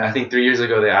 Yeah, I think 3 years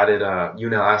ago they added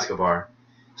Yunel Escobar.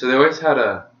 So they always had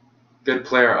a good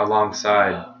player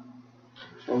alongside.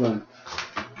 hold on.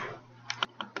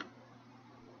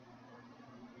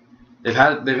 They've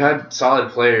had solid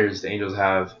players. The Angels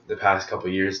have the past couple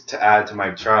years to add to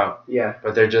Mike Trout, Yeah,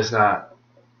 but they're just not.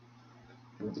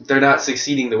 They're not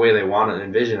succeeding the way they want and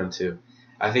envision them to.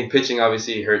 I think pitching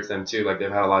obviously hurts them too. Like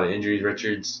they've had a lot of injuries.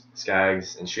 Richards,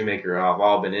 Skaggs, and Shoemaker have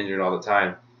all been injured all the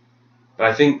time. But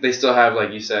I think they still have,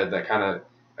 like you said, that kind of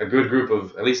a good group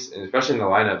of, at least especially in the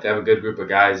lineup, they have a good group of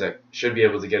guys that should be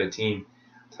able to get a team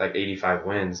to like 85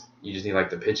 wins. You just need like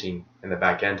the pitching and the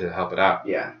back end to help it out.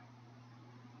 Yeah.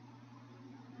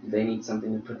 They need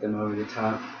something to put them over the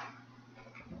top.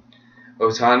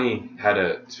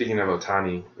 Ohtani speaking of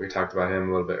Ohtani, we talked about him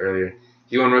a little bit earlier.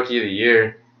 He won Rookie of the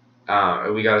Year.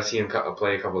 We got to see him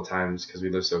play a couple of times because we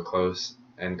live so close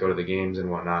and go to the games and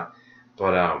whatnot.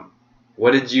 But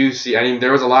what did you see? I mean,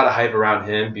 there was a lot of hype around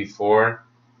him before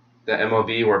the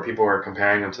MLB where people were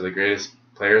comparing him to the greatest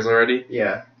players already.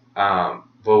 Yeah.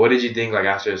 But what did you think like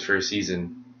after his first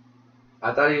season?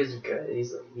 I thought he was good.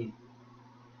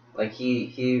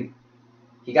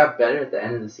 He got better at the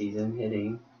end of the season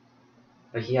hitting.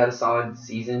 Like he had a solid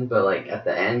season, but like at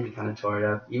the end he kind of tore it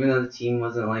up. Even though the team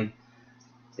wasn't like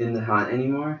in the hunt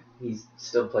anymore, he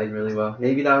still played really well.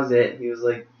 Maybe that was it. He was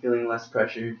like feeling less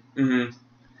pressured. Mm-hmm.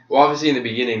 Well, obviously in the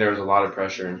beginning there was a lot of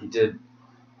pressure, and he did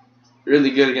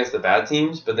really good against the bad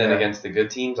teams, but then against the good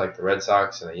teams like the Red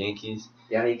Sox and the Yankees,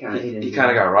 he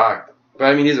kind of got rocked. But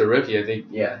I mean, he's a rookie. I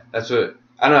think that's what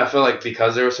I don't know. I feel like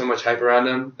because there was so much hype around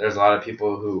him, there's a lot of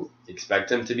people who expect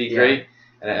him to be great,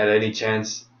 and at any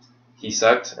chance he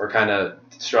sucked or kind of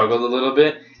struggled a little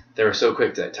bit, they were so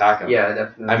quick to attack him. Yeah,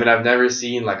 definitely. I mean, I've never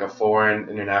seen like a foreign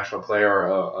international player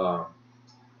or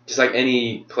just like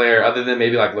any player other than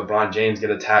maybe like LeBron James get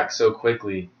attacked so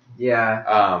quickly.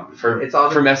 Yeah.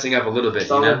 For messing up a little bit. It's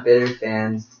all the bitter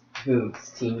fans whose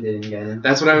team didn't get him.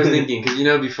 That's what I was thinking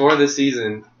because before this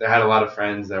season, I had a lot of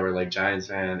friends that were like Giants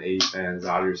fans, A's fans,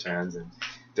 Dodgers fans, and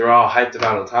they were all hyped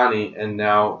about Ohtani. And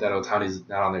now that Ohtani's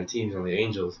not on their teams, on the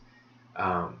Angels.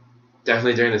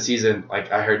 Definitely during the season,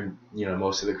 like I heard,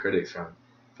 most of the critics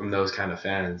from those kind of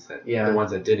fans, the ones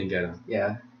that didn't get him.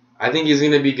 Yeah. I think he's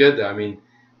going to be good though. I mean,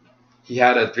 he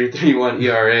had a 3.31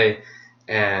 ERA,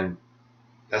 and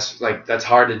that's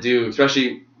hard to do,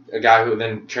 especially a guy who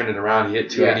then turned it around. He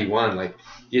hit 281, like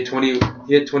he hit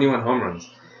 21 home runs.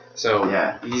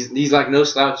 So he's like no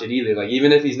slouch at either. Like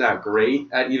even if he's not great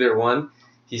at either one,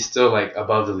 he's still like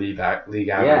above the league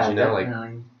average.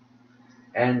 Definitely.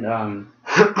 And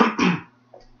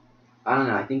I don't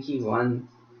know. I think he won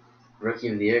Rookie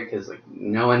of the Year because like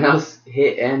no one else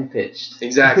hit and pitched.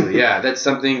 Exactly. Yeah, that's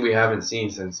something we haven't seen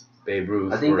since Babe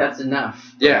Ruth. I think that's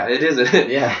enough. Yeah, it is.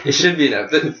 Yeah, it should be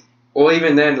enough. Well,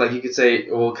 even then, like you could say,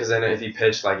 because then if he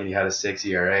pitched like and he had a 6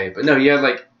 ERA, but no, he had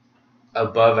like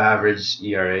above average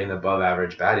ERA and above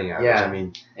average batting average. Yeah. I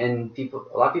mean, and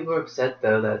a lot of people are upset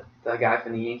though that guy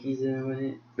from the Yankees didn't win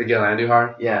it. Miguel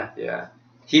Andujar. Yeah. Yeah.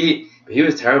 He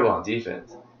was terrible on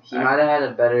defense. He might have had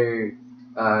a better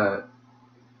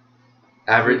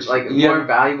average, like more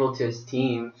valuable to his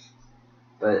team,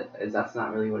 but that's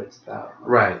not really what it's about.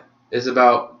 Right. It's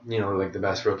about like the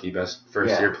best rookie, best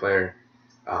first year player.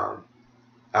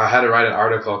 I had to write an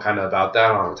article kind of about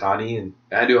that on Ohtani and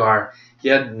Andujar. He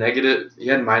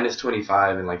had minus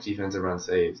 25 in like defensive run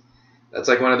saves. That's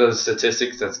like one of those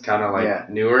statistics that's kind of like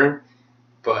newer,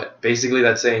 but basically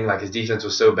that's saying like his defense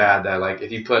was so bad that like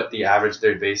if you put the average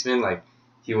third baseman, like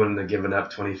he wouldn't have given up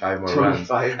 25 more runs.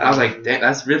 And I was like, dang,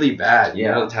 that's really bad.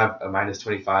 To have a minus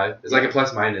 25. It's like a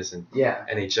plus minus in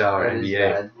NHL or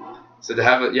NBA. So to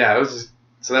have it was just,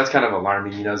 so that's kind of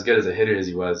alarming. As good as a hitter as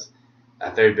he was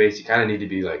at third base, you kind of need to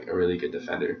be like a really good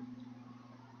defender.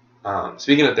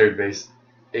 Speaking of third base,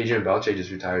 Adrian Beltre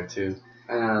just retired too.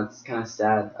 I know, it's kind of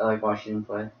sad. I like watching him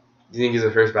play. Do you think he's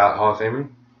a first ballot Hall of Famer?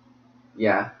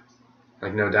 Yeah.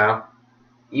 Like no doubt.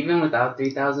 Even without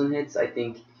 3,000 hits, I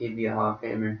think he'd be a Hall of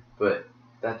Famer. But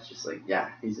that's just like,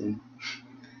 he's in.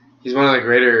 He's one of the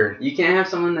greater. You can't have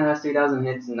someone that has 3,000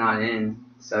 hits and not in.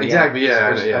 So exactly.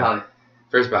 First ballot.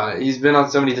 First ballot. He's been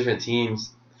on so many different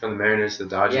teams, from the Mariners to the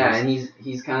Dodgers. Yeah, and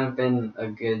he's kind of been a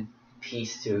good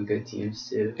piece to good teams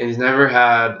too. And he's never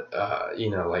had,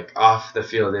 like off the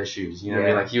field issues. You know what I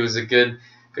mean? Like he was a good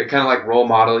kind of like role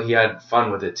model. He had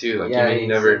fun with it too. Like he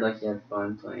never said, like he had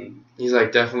fun playing. He's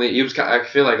like definitely. He was. I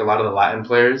feel like a lot of the Latin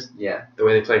players. Yeah. The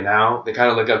way they play now, they kind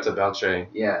of look up to Beltre.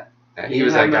 Yeah. And he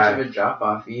was that guy. He didn't have much of a drop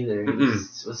off either. He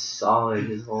was solid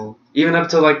his whole. Even up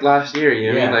to like last year, you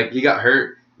know what I mean? Like he got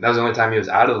hurt. That was the only time he was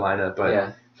out of the lineup,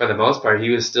 but for the most part,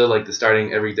 he was still like the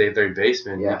starting everyday third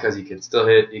baseman because he could still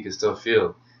hit, he could still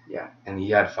field. Yeah. And he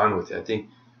had fun with it. I think.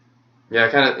 Yeah,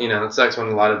 kind of. It sucks when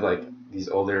a lot of like these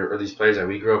older or these players that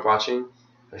we grew up watching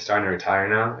are starting to retire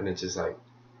now, and it's just like,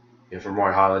 from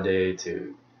Roy Halladay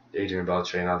to Adrian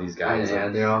Beltre and all these guys.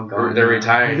 They're all gone. They're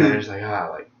retiring, and they're just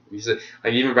like we said,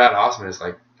 like even Brad Osman is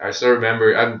like I still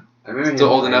remember. I'm still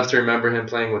old enough to remember him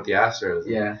playing with the Astros.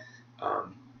 Yeah.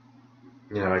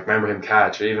 Like remember him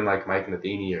catch, or even like Mike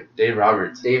Matheny or Dave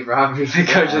Roberts. The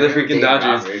coach of the freaking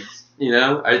Dodgers.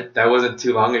 That wasn't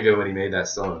too long ago when he made that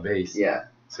stolen base. Yeah.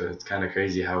 So it's kind of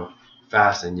crazy how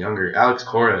fast and younger. Alex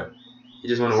Cora, He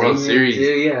just won a World Series. Too,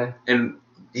 yeah. And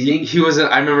Do you think he was.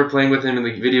 I remember playing with him in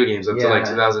the video games up to like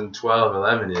Yeah. 2012,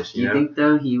 11ish. Do you think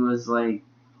though he was like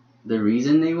the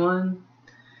reason they won?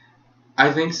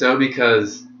 I think so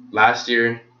because last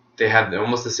year they had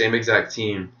almost the same exact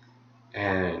team,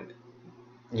 and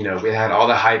we had all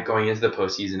the hype going into the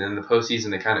postseason. And in the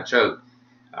postseason they kind of choked.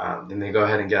 Then they go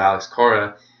ahead and get Alex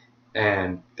Cora,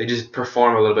 and they just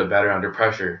perform a little bit better under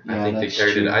pressure. Yeah, I think they that's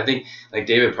carried true. it. I think like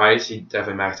David Price, he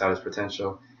definitely maxed out his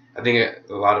potential. I think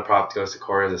a lot of prop goes to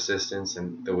Cora's assistance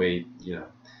and the way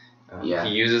Yeah.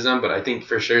 he uses them. But I think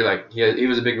for sure like he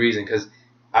was a big reason because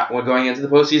when going into the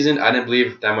postseason, I didn't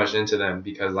believe that much into them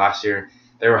because last year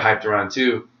they were hyped around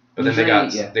too. But then they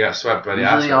got swept by the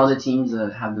Astros. Usually all the teams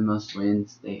that have the most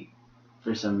wins,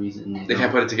 for some reason they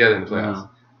can't put it together in the playoffs. No.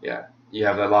 Yeah, you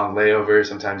have that long layover.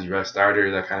 Sometimes you rush starter,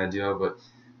 that kind of deal. But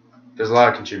there's a lot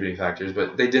of contributing factors.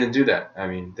 But they didn't do that. I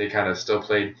mean, they kind of still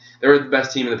played. They were the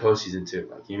best team in the postseason too.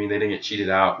 Like they didn't get cheated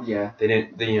out. Yeah. They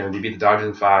didn't. They beat the Dodgers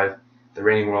in 5, the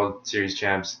reigning World Series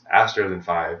champs Astros in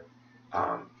 5.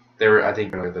 They were, I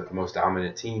think, the most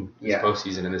dominant team this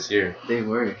postseason and this year. They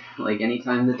were. Like,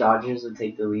 anytime the Dodgers would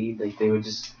take the lead, like, they would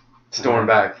just storm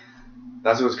back.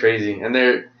 That's what's crazy. And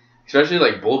they're, especially,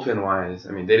 like, bullpen-wise,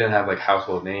 I mean, they didn't have, like,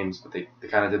 household names, but they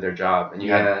kind of did their job.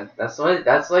 And that's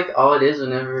like, all it is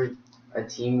whenever a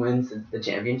team wins the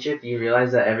championship. You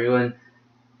realize that everyone,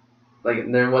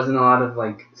 like, there wasn't a lot of,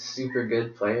 like, super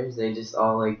good players. They just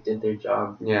all, like, did their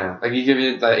job. Yeah. Like, you give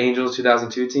me the Angels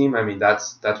 2002 team, I mean,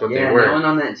 that's what they were. No one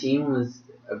on that team was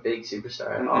a big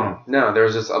superstar at all. No, there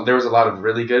was a lot of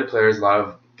really good players, a lot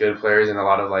of good players, and a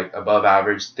lot of, like, above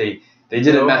average. They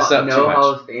didn't mess up too much. No Hall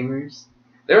of Famers?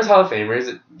 There was Hall of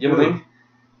Famers. You don't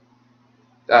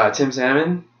think? Tim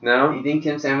Salmon? No? You think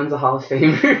Tim Salmon's a Hall of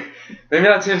Famer? Maybe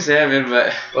not Tim Salmon,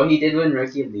 but... Well, he did win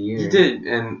Rookie of the Year. He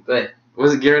did, but...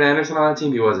 Was it Garrett Anderson on that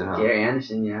team? He wasn't, huh? Garrett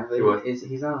Anderson, yeah. But he was.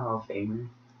 He's not a Hall of Famer.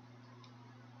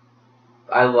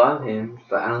 I love him,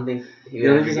 but I don't think he would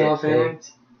ever he's get a Hall of Famer?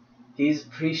 picked.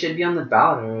 He should be on the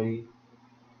ballot already.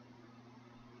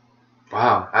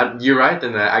 Wow. You're right,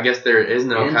 then. I guess there is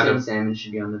no and kind Tim of... Salmon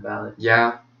should be on the ballot.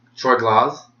 Yeah. Troy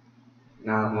Glaus?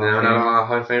 Not a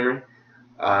Hall of Famer.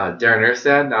 Darren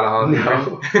Erstad, not a Hall of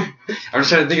Famer. I'm just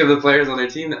trying to think of the players on their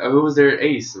team. Who was their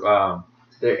ace?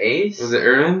 Their ace? Was it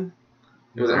Irvin?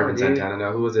 It was No, Irvin dude. Santana.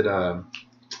 No, who was it?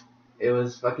 It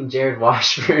was fucking Jared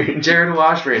Washburn. Jared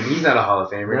Washburn. He's not a Hall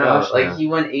of Famer. No, he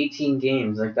won 18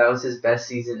 games. Like, that was his best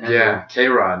season ever. Yeah,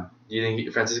 K-Rod. Do you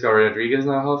think Francisco Rodriguez is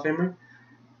not a Hall of Famer?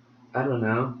 I don't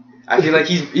know. I feel like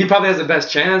he probably has the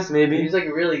best chance, maybe. He's like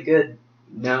a really good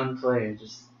known player.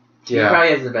 He Yeah. probably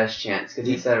has the best chance because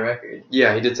he set a record.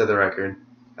 Yeah, he did set the record.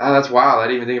 Oh, that's wild. I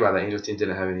didn't even think about that. Angels team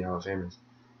didn't have any Hall of Famers.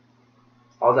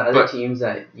 All the other teams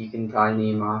that you can probably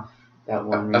name off that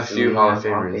won A few Hall of have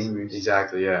Famers.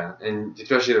 Exactly, yeah. And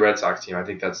especially the Red Sox team. I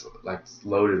think that's like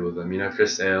loaded with them.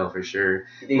 Chris Sale for sure.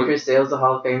 You think Chris Sale's a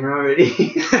Hall of Famer already?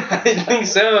 I think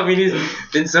so. I mean, he's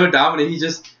been so dominant. He's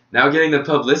just now getting the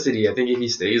publicity. I think if he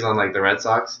stays on like the Red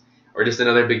Sox or just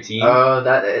another big team. Oh,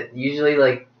 that usually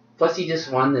like. Plus, he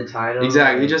just won the title.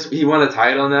 Exactly. He won a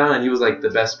title now, and he was like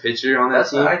the best pitcher on that That's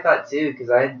team. what I thought too,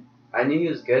 because I knew he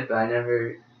was good, but I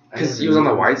never. Because he was on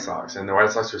the White Sox, and the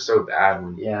White Sox were so bad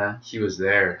when he was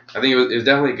there. I think it was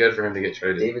definitely good for him to get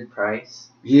traded. David Price.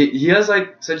 He has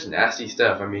like such nasty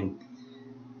stuff. I mean,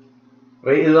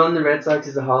 wait, who on the Red Sox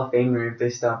is a Hall of Famer if they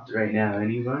stopped right now?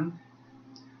 Anyone?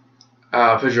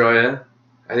 Pedroia.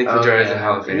 I think Pedroia is a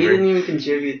Hall of Famer. He didn't even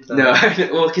contribute. No,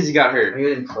 well, because he got hurt. He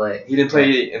didn't play. He didn't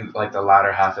play in like the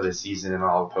latter half of the season and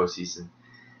all of postseason.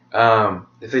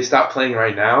 If they stop playing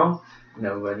right now.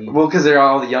 Nobody. Well, because they're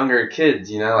all the younger kids,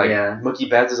 Mookie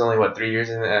Betts is only 3 years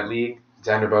in that league.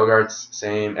 Xander Bogaerts,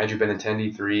 same. Andrew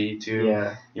Benintendi, 3, 2.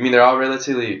 Yeah. You mean they're all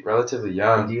relatively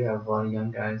young. They do have a lot of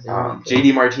young guys.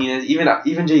 JD Martinez, even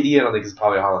JD, I don't think is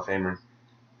probably a Hall of Famer.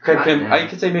 I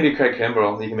could say maybe Craig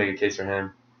Kimbrell. You can make a case for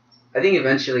him. I think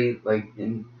eventually, like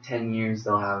in 10 years,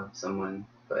 they'll have someone,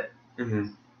 but I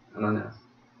don't know.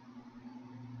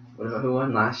 What about who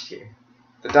won last year?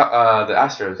 The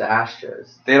Astros. The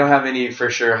Astros. They don't have any for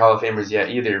sure Hall of Famers yet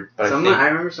either. But I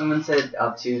remember someone said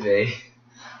Altuve.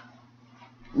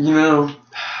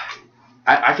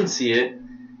 I can see it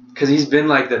because he's been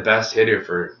like the best hitter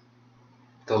for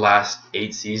the last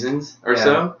 8 seasons or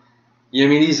so. You know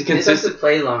what I mean? He's consistent. He has to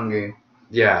play longer.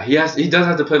 Yeah, he does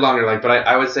have to play longer. But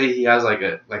I would say he has like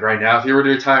right now. If he were to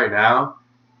retire now,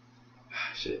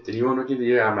 shit, did he win Rookie of the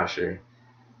Year? I'm not sure,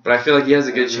 but I feel like he has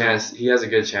a good chance. He has a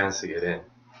good chance to get in.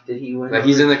 Did he win? Like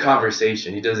he's in the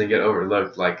conversation. He doesn't get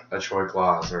overlooked like a Troy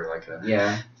Glaus or like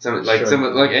some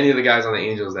any of the guys on the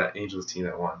Angels team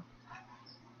that won.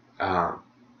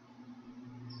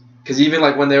 Because even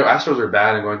like when the Astros were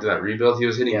bad and going through that rebuild, he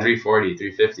was hitting 340,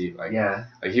 350.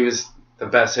 Like he was the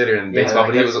best hitter in baseball,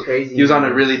 but he was on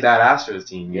a really bad Astros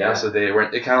team, you know. So they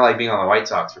weren't. It kind of like being on the White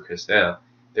Sox for Chris Sale.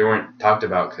 They weren't talked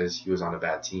about because he was on a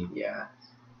bad team. Yeah.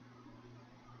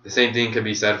 The same thing could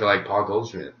be said for like Paul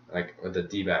Goldschmidt, like with the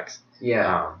D-backs.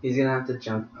 Yeah. He's gonna have to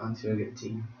jump onto a good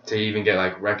team to even get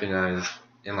like recognized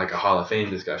in like a Hall of Fame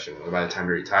discussion by the time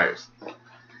he retires.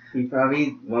 He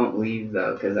probably won't leave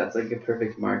though, because that's like a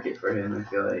perfect market for him. I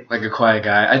feel like a quiet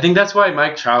guy. I think that's why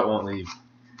Mike Trout won't leave.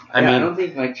 I mean, I don't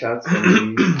think Mike Trout's gonna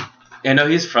leave. I know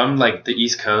he's from like the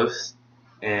East Coast,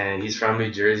 and he's from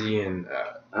New Jersey, and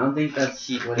I don't think that's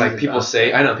what like people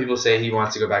say. I know people say he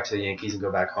wants to go back to the Yankees and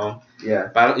go back home. Yeah.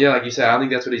 But like you said, I don't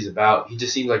think that's what he's about. He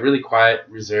just seems like really quiet,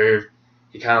 reserved.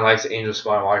 He kind of likes the Angels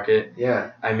small market.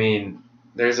 Yeah. I mean,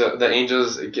 there's a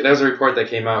report that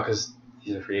came out because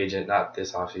he's a free agent, not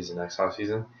this offseason, next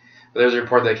offseason. But there's a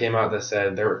report that came out that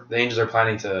said the Angels are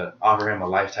planning to offer him a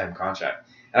lifetime contract.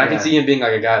 And I can see him being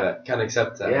like a guy that kind of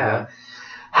accepts that. Yeah.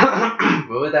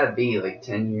 What would that be, like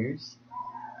 10 years?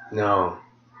 No.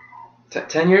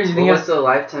 10 years? You think? What's a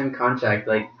lifetime contract?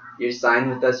 Like, you're signed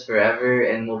with us forever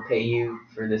and we'll pay you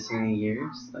for this many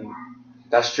years? Like,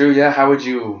 that's true, yeah. How would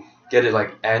you get it,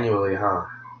 like, annually, huh?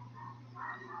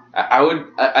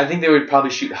 I think they would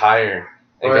probably shoot higher.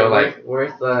 And go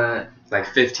worth like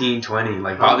 15, 20,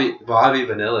 like Bobby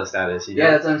Vanilla status. You know?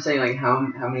 Yeah, that's what I'm saying. Like how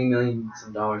many millions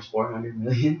of dollars? 400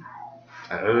 million.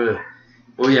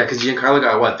 Well, yeah, because Giancarlo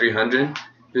got what, 300?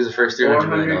 He was the first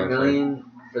 $300 million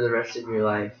for the rest of your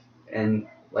life, and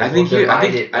like I think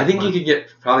you could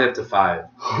get probably up to 5.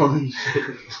 Holy shit!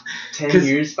 10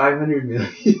 years, 500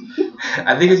 million.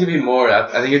 I think it's gonna be more.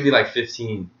 I think it'd be like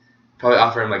 15. Probably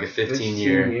offer him like a 15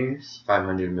 years,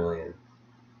 500 million.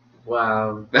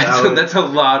 Wow, that's a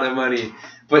lot of money.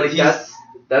 But like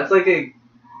that's like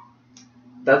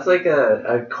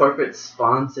a corporate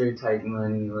sponsor type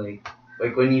money, like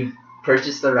when you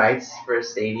purchase the rights for a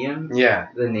stadium. Yeah.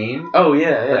 The name. Oh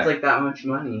yeah. That's like that much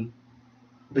money.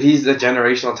 But he's a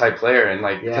generational type player, and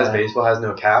like because baseball has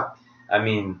no cap, I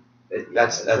mean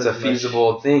that's a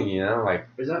feasible thing, you know. Like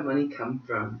where's that money come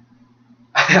from?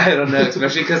 I don't know,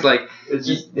 especially because like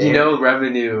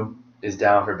revenue is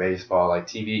down for baseball. Like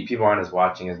TV, people aren't as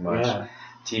watching as much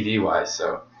TV wise.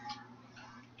 So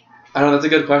I don't know. That's a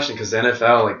good question because the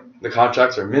NFL, like the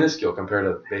contracts are minuscule compared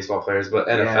to baseball players, but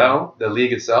NFL, the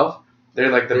league itself,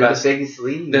 they're like the best. The biggest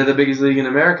league. They're the biggest league in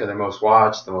America. They're most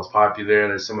watched, the most popular.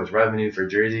 There's so much revenue for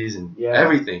jerseys and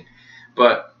everything.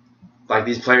 But like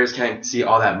these players can't see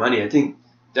all that money. I think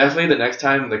definitely the next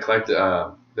time the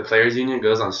players union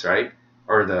goes on strike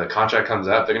or the contract comes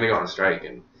up, they're gonna go on strike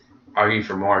and argue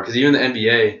for more, because even the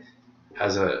NBA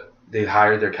they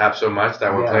hired their cap so much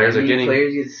that when players are getting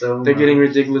getting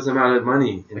ridiculous amount of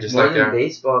money, and just more than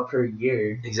baseball per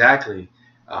year. Exactly,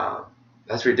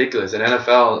 that's ridiculous. And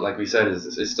NFL, like we said,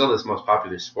 is still this most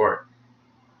popular sport.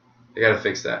 They gotta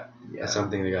fix that. Yeah. That's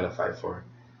something they gotta fight for.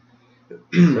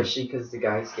 Especially because the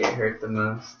guys get hurt the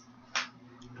most.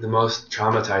 The most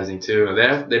traumatizing too.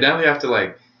 They definitely have to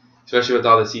like. Especially with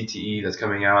all the CTE that's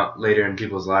coming out later in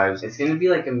people's lives. It's going to be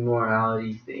like a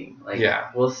morality thing. Like,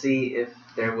 we'll see if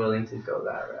they're willing to go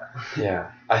that route.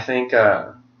 Yeah. I think,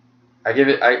 I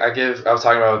was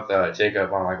talking about with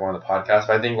Jacob on like one of the podcasts,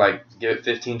 but I think like give it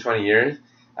 15, 20 years,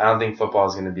 I don't think football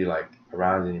is going to be like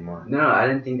around anymore. No, I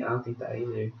don't think that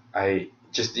either.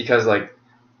 Just because like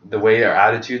the way our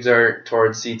attitudes are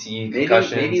towards CTE,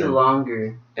 concussions. Maybe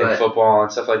longer. And football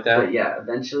and stuff like that. But yeah,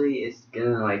 eventually it's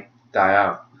going to like die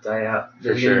out.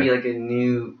 There's going to be like a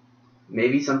new,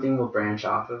 maybe something will branch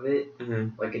off of it,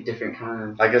 like a different kind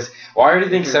of. I guess. Well, I already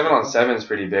think 7-on-7 is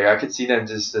pretty big. I could see them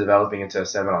just developing into a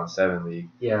 7-on-7 league.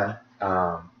 Yeah.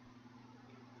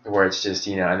 Where it's just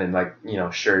and then like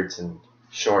shirts and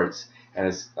shorts and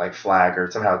it's like flag or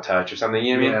somehow touch or something.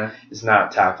 You know what I mean? It's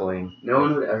not tackling. No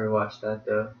one would ever watch that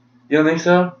though. You don't think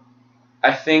so?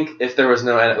 I think if there was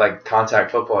no like contact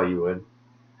football, you would.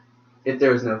 If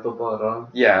there was no football at all?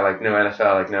 Yeah, like no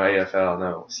NFL, like no AFL,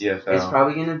 no CFL. It's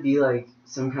probably going to be like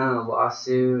some kind of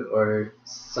lawsuit or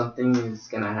something is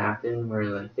going to happen where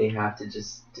like they have to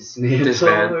just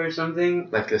dismantle or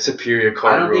something. Like a superior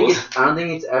court rules. I don't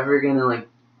think it's ever going to like,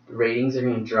 ratings are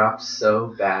going to drop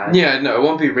so bad. Yeah, no, it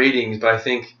won't be ratings, but I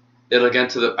think it's going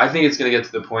to get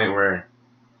to the point where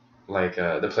like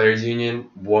the players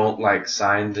union won't like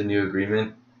sign the new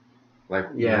agreement. Like,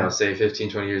 say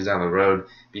 15, 20 years down the road,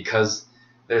 because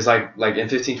there's like in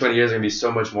 15, 20 years, there's going to be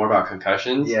so much more about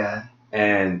concussions. Yeah.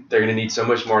 And they're going to need so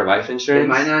much more life insurance. It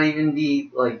might not even be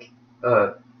like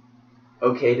a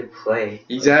okay to play.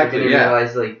 Exactly, Like, you're gonna yeah.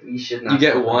 realize like you should not. You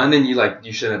get play. one and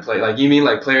you shouldn't play. Like, you mean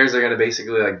like players are gonna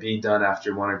basically like be done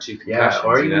after 1 or 2 concussions? Yeah,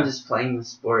 or you even know? just playing the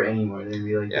sport anymore. They'd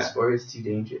be like, Yeah. the sport is too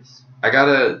dangerous. I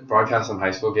gotta broadcast some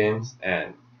high school games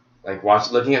and like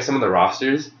looking at some of the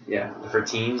rosters Yeah. for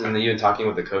teams and even talking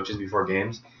with the coaches before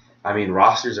games. I mean,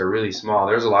 rosters are really small.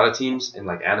 There's a lot of teams in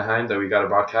like Anaheim that we got to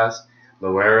broadcast.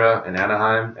 Loera and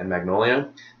Anaheim and Magnolia.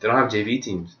 They don't have JV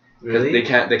teams. Really? They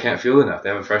can't field enough. They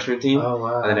have a freshman team, Oh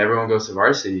wow. and then everyone goes to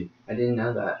varsity. I didn't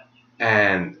know that.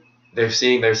 And they're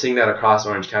seeing that across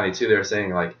Orange County too. They're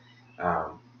saying like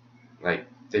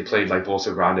they played like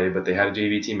Bolsa Grande, but they had a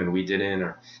JV team and we didn't.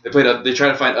 Or they try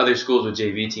to find other schools with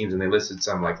JV teams, and they listed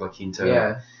some like La Quinta,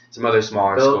 Yeah. some other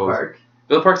smaller Phillip schools. Park.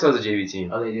 Phillip Park still has a JV team.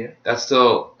 Oh, they do. That's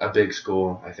still a big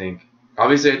school, I think.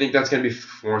 Obviously, I think that's gonna be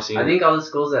more seen. I think all the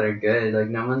schools that are good, like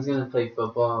no one's gonna play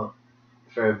football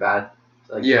for a bad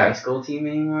high school team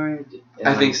anymore.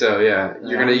 I think so. Yeah,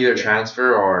 you're gonna either Yeah.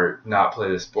 transfer or not play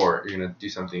the sport. You're gonna do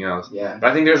something else. Yeah.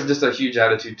 But I think there's just a huge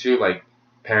attitude too, like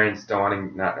parents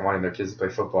not wanting their kids to play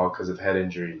football because of head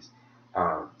injuries.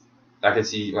 I could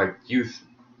see like youth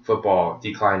football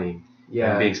declining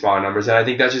and being smaller numbers, and I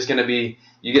think that's just gonna be.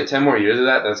 You get 10 more years of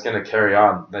that, that's gonna carry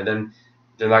on. But then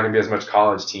there's not gonna be as much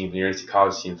college teams, and you're gonna see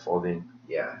college teams folding.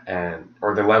 Yeah.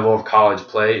 Or the level of college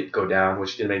play go down,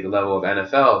 which can make the level of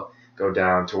NFL go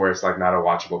down to where it's like not a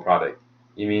watchable product.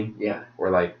 You mean? Yeah.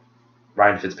 Where like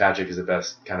Ryan Fitzpatrick is the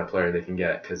best kind of player they can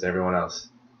get because everyone else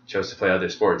chose to play other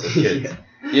sports as kids.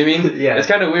 Yeah. You mean? Yeah. It's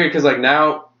kind of weird because like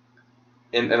now,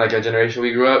 in like a generation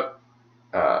we grew up,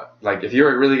 like if you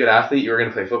were a really good athlete, you were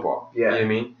gonna play football. Yeah. You know what I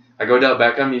mean? Like Odell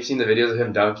Beckham, you've seen the videos of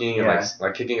him dunking and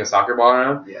like kicking a soccer ball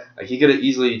around. Yeah. Like he could have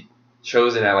easily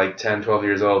chosen at like 10, 12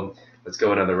 years old, let's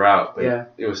go another route, but Yeah.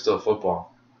 it was still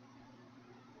football.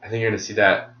 I think you're gonna see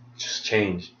that just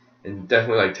change in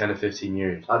definitely like 10 to 15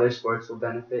 years. Other sports will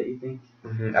benefit, you think?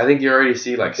 Mm-hmm. I think you already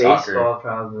see like Baseball, soccer,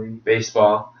 probably.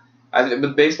 baseball.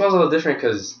 But baseball's a little different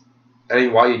because I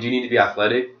think while you do need to be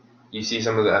athletic, you see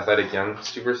some of the athletic young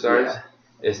superstars. Yeah.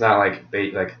 It's not like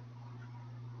the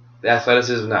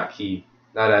athleticism is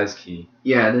not as key.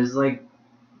 Yeah, there's like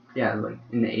in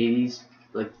the 80s,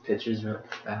 like pitchers were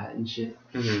like fat and shit.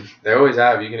 Mm-hmm. They always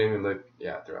have. You can even look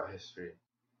throughout history.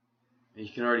 You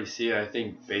can already see, I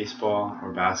think, baseball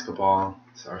or basketball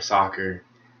or soccer,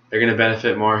 they're going to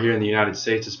benefit more here in the United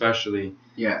States especially.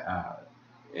 Yeah.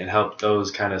 And help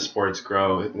those kind of sports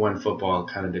grow when football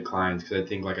kind of declines. Because I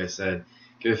think, like I said,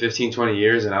 give it 15, 20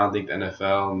 years, and I don't think the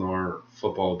NFL nor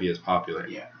football will be as popular.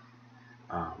 Yeah.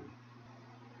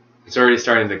 It's already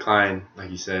starting to decline,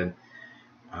 like you said.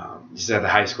 Just at the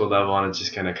high school level, and it's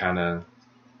just going to kind of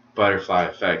butterfly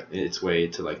effect its way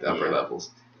to like the upper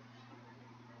levels.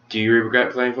 Do you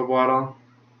regret playing football at all?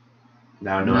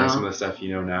 Now knowing some of the stuff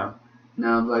you know now?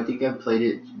 No, but I think I played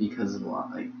it because of a lot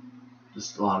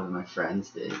of my friends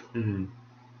did. Mm-hmm.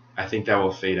 I think that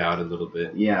will fade out a little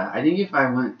bit. Yeah, I think if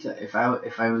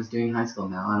I was doing high school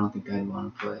now, I don't think I'd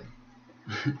want to play.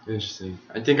 Interesting.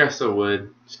 I think I still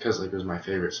would, just because like it was my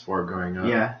favorite sport growing up.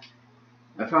 Yeah,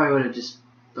 I probably would have just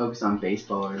focused on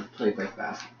baseball or played like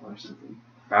basketball or something.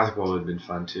 Basketball would have been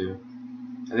fun too.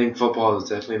 I think football is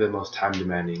definitely the most time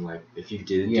demanding. Like if you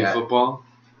didn't do football,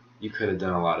 you could have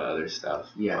done a lot of other stuff.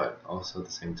 Yeah. But also at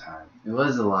the same time. It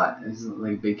was a lot. It was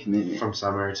like a big commitment. From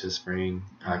summer to spring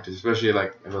practice, especially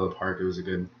like at Villa Park, it was a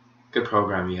good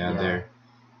program he had there.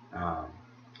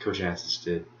 Coach Ansich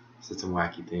did some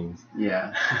wacky things.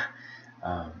 Yeah.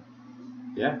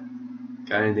 Yeah.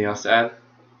 Got anything else to add?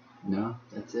 No,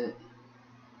 that's it.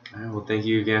 All right, well, thank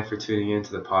you again for tuning in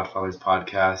to the Podfathers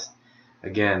podcast.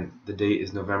 Again, the date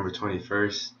is November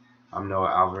 21st. I'm Noah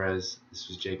Alvarez. This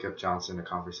was Jacob Johnson, a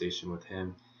conversation with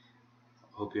him.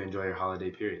 Hope you enjoy your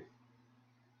holiday period.